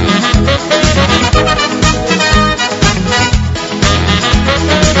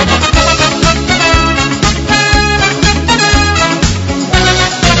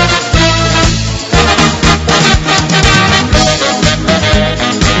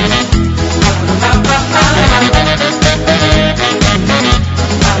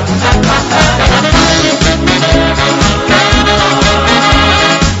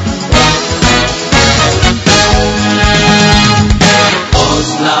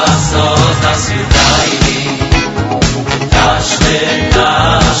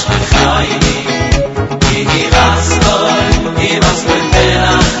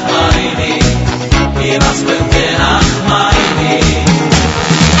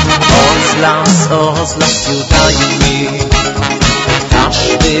 Lass Yudayim mi Tash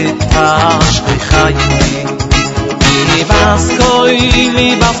v'tash koi chayim mi Li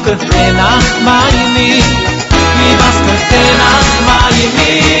baskoi tenach mayni Li baskoi tenach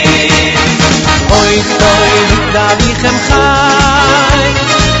mayni Oid Oid Avichem Chai,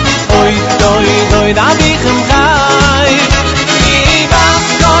 Oid Avichem Chai, Ibas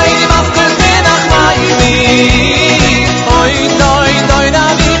Koi Masket Menachmaymi, Oid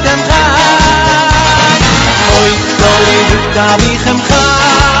Avichem Chai, Oid Avichem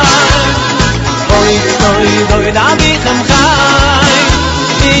Chai, Oid Avichem Chai,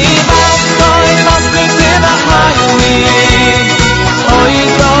 Ibas Koi Masket Menachmaymi,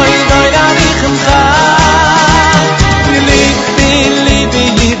 Oid Avichem Chai,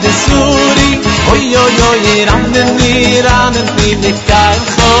 Bili Desuri, Oy Raneni Nikar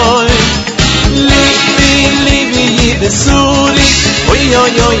Choy, Li Desuri, Oy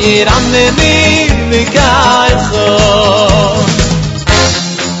Raneni Nikar Choy.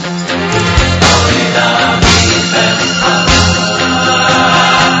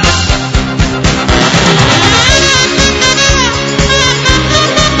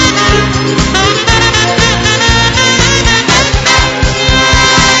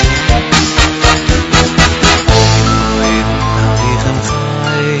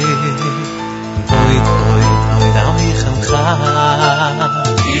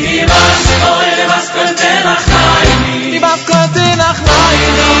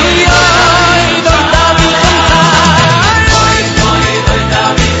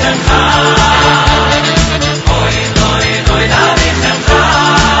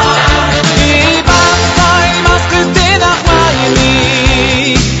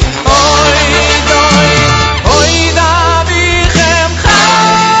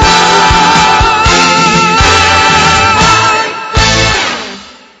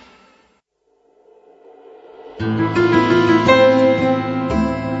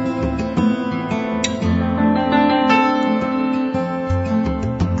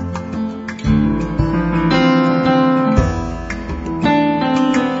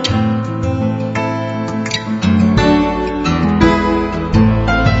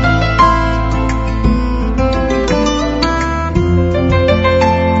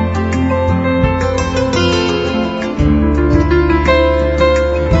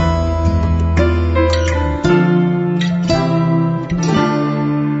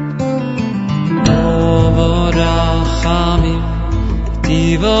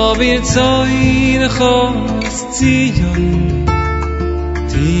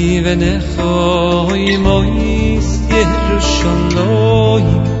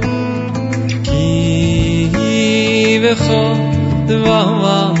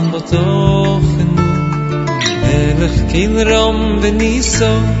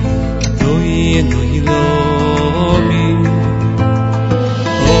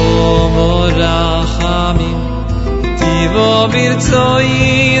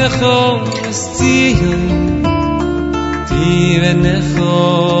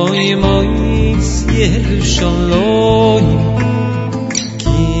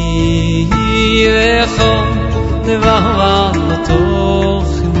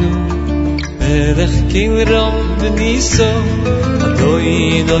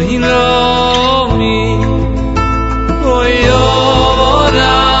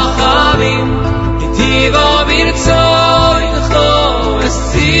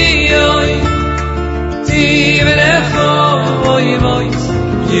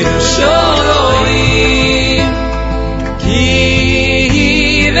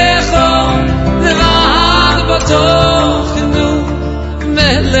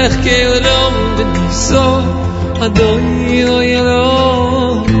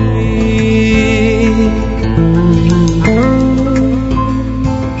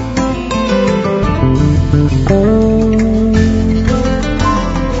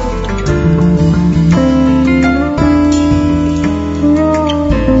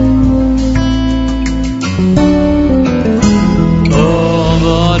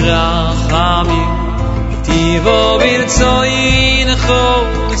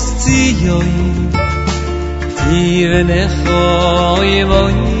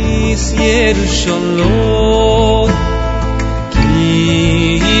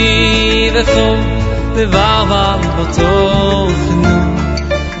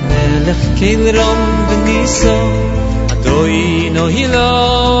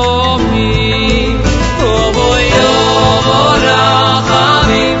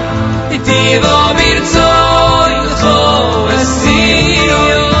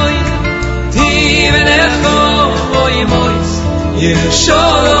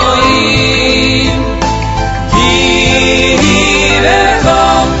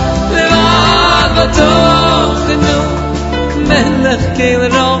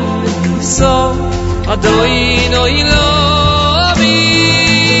 Adoi no ilomi,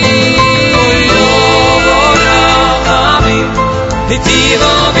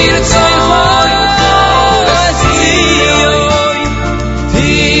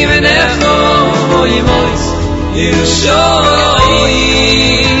 Dirshu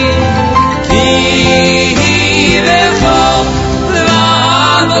ki lechol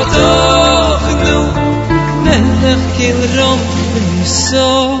v'avotochnu melech kilrom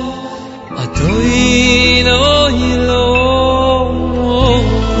v'niso atoino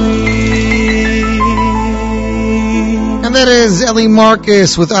And that is Eli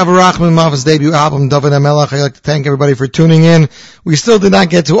Marcus with Avarachman off his debut album, David HaMelech. I'd like to thank everybody for tuning in. We still did not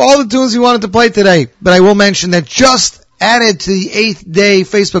get to all the tunes we wanted to play today, but I will mention that just added to the 8th Day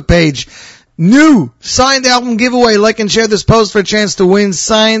Facebook page, new signed album giveaway. Like and share this post for a chance to win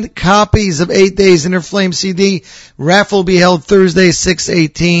signed copies of 8 Days Inner Flame CD. Raffle will be held Thursday,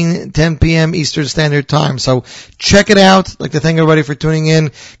 6/18, 10 p.m. Eastern Standard Time. So check it out. I'd like to thank everybody for tuning in.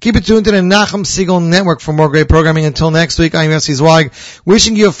 Keep it tuned to the Nachum Segal Network for more great programming. Until next week, I'm Yossi Zweig,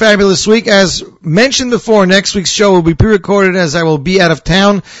 wishing you a fabulous week. As mentioned before, next week's show will be pre-recorded as I will be out of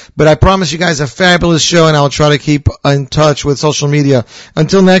town, but I promise you guys a fabulous show, and I'll try to keep in touch with social media.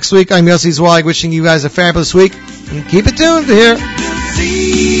 Until next week, I'm Yossi Zweig, wishing you guys a fabulous week, and keep it tuned to here.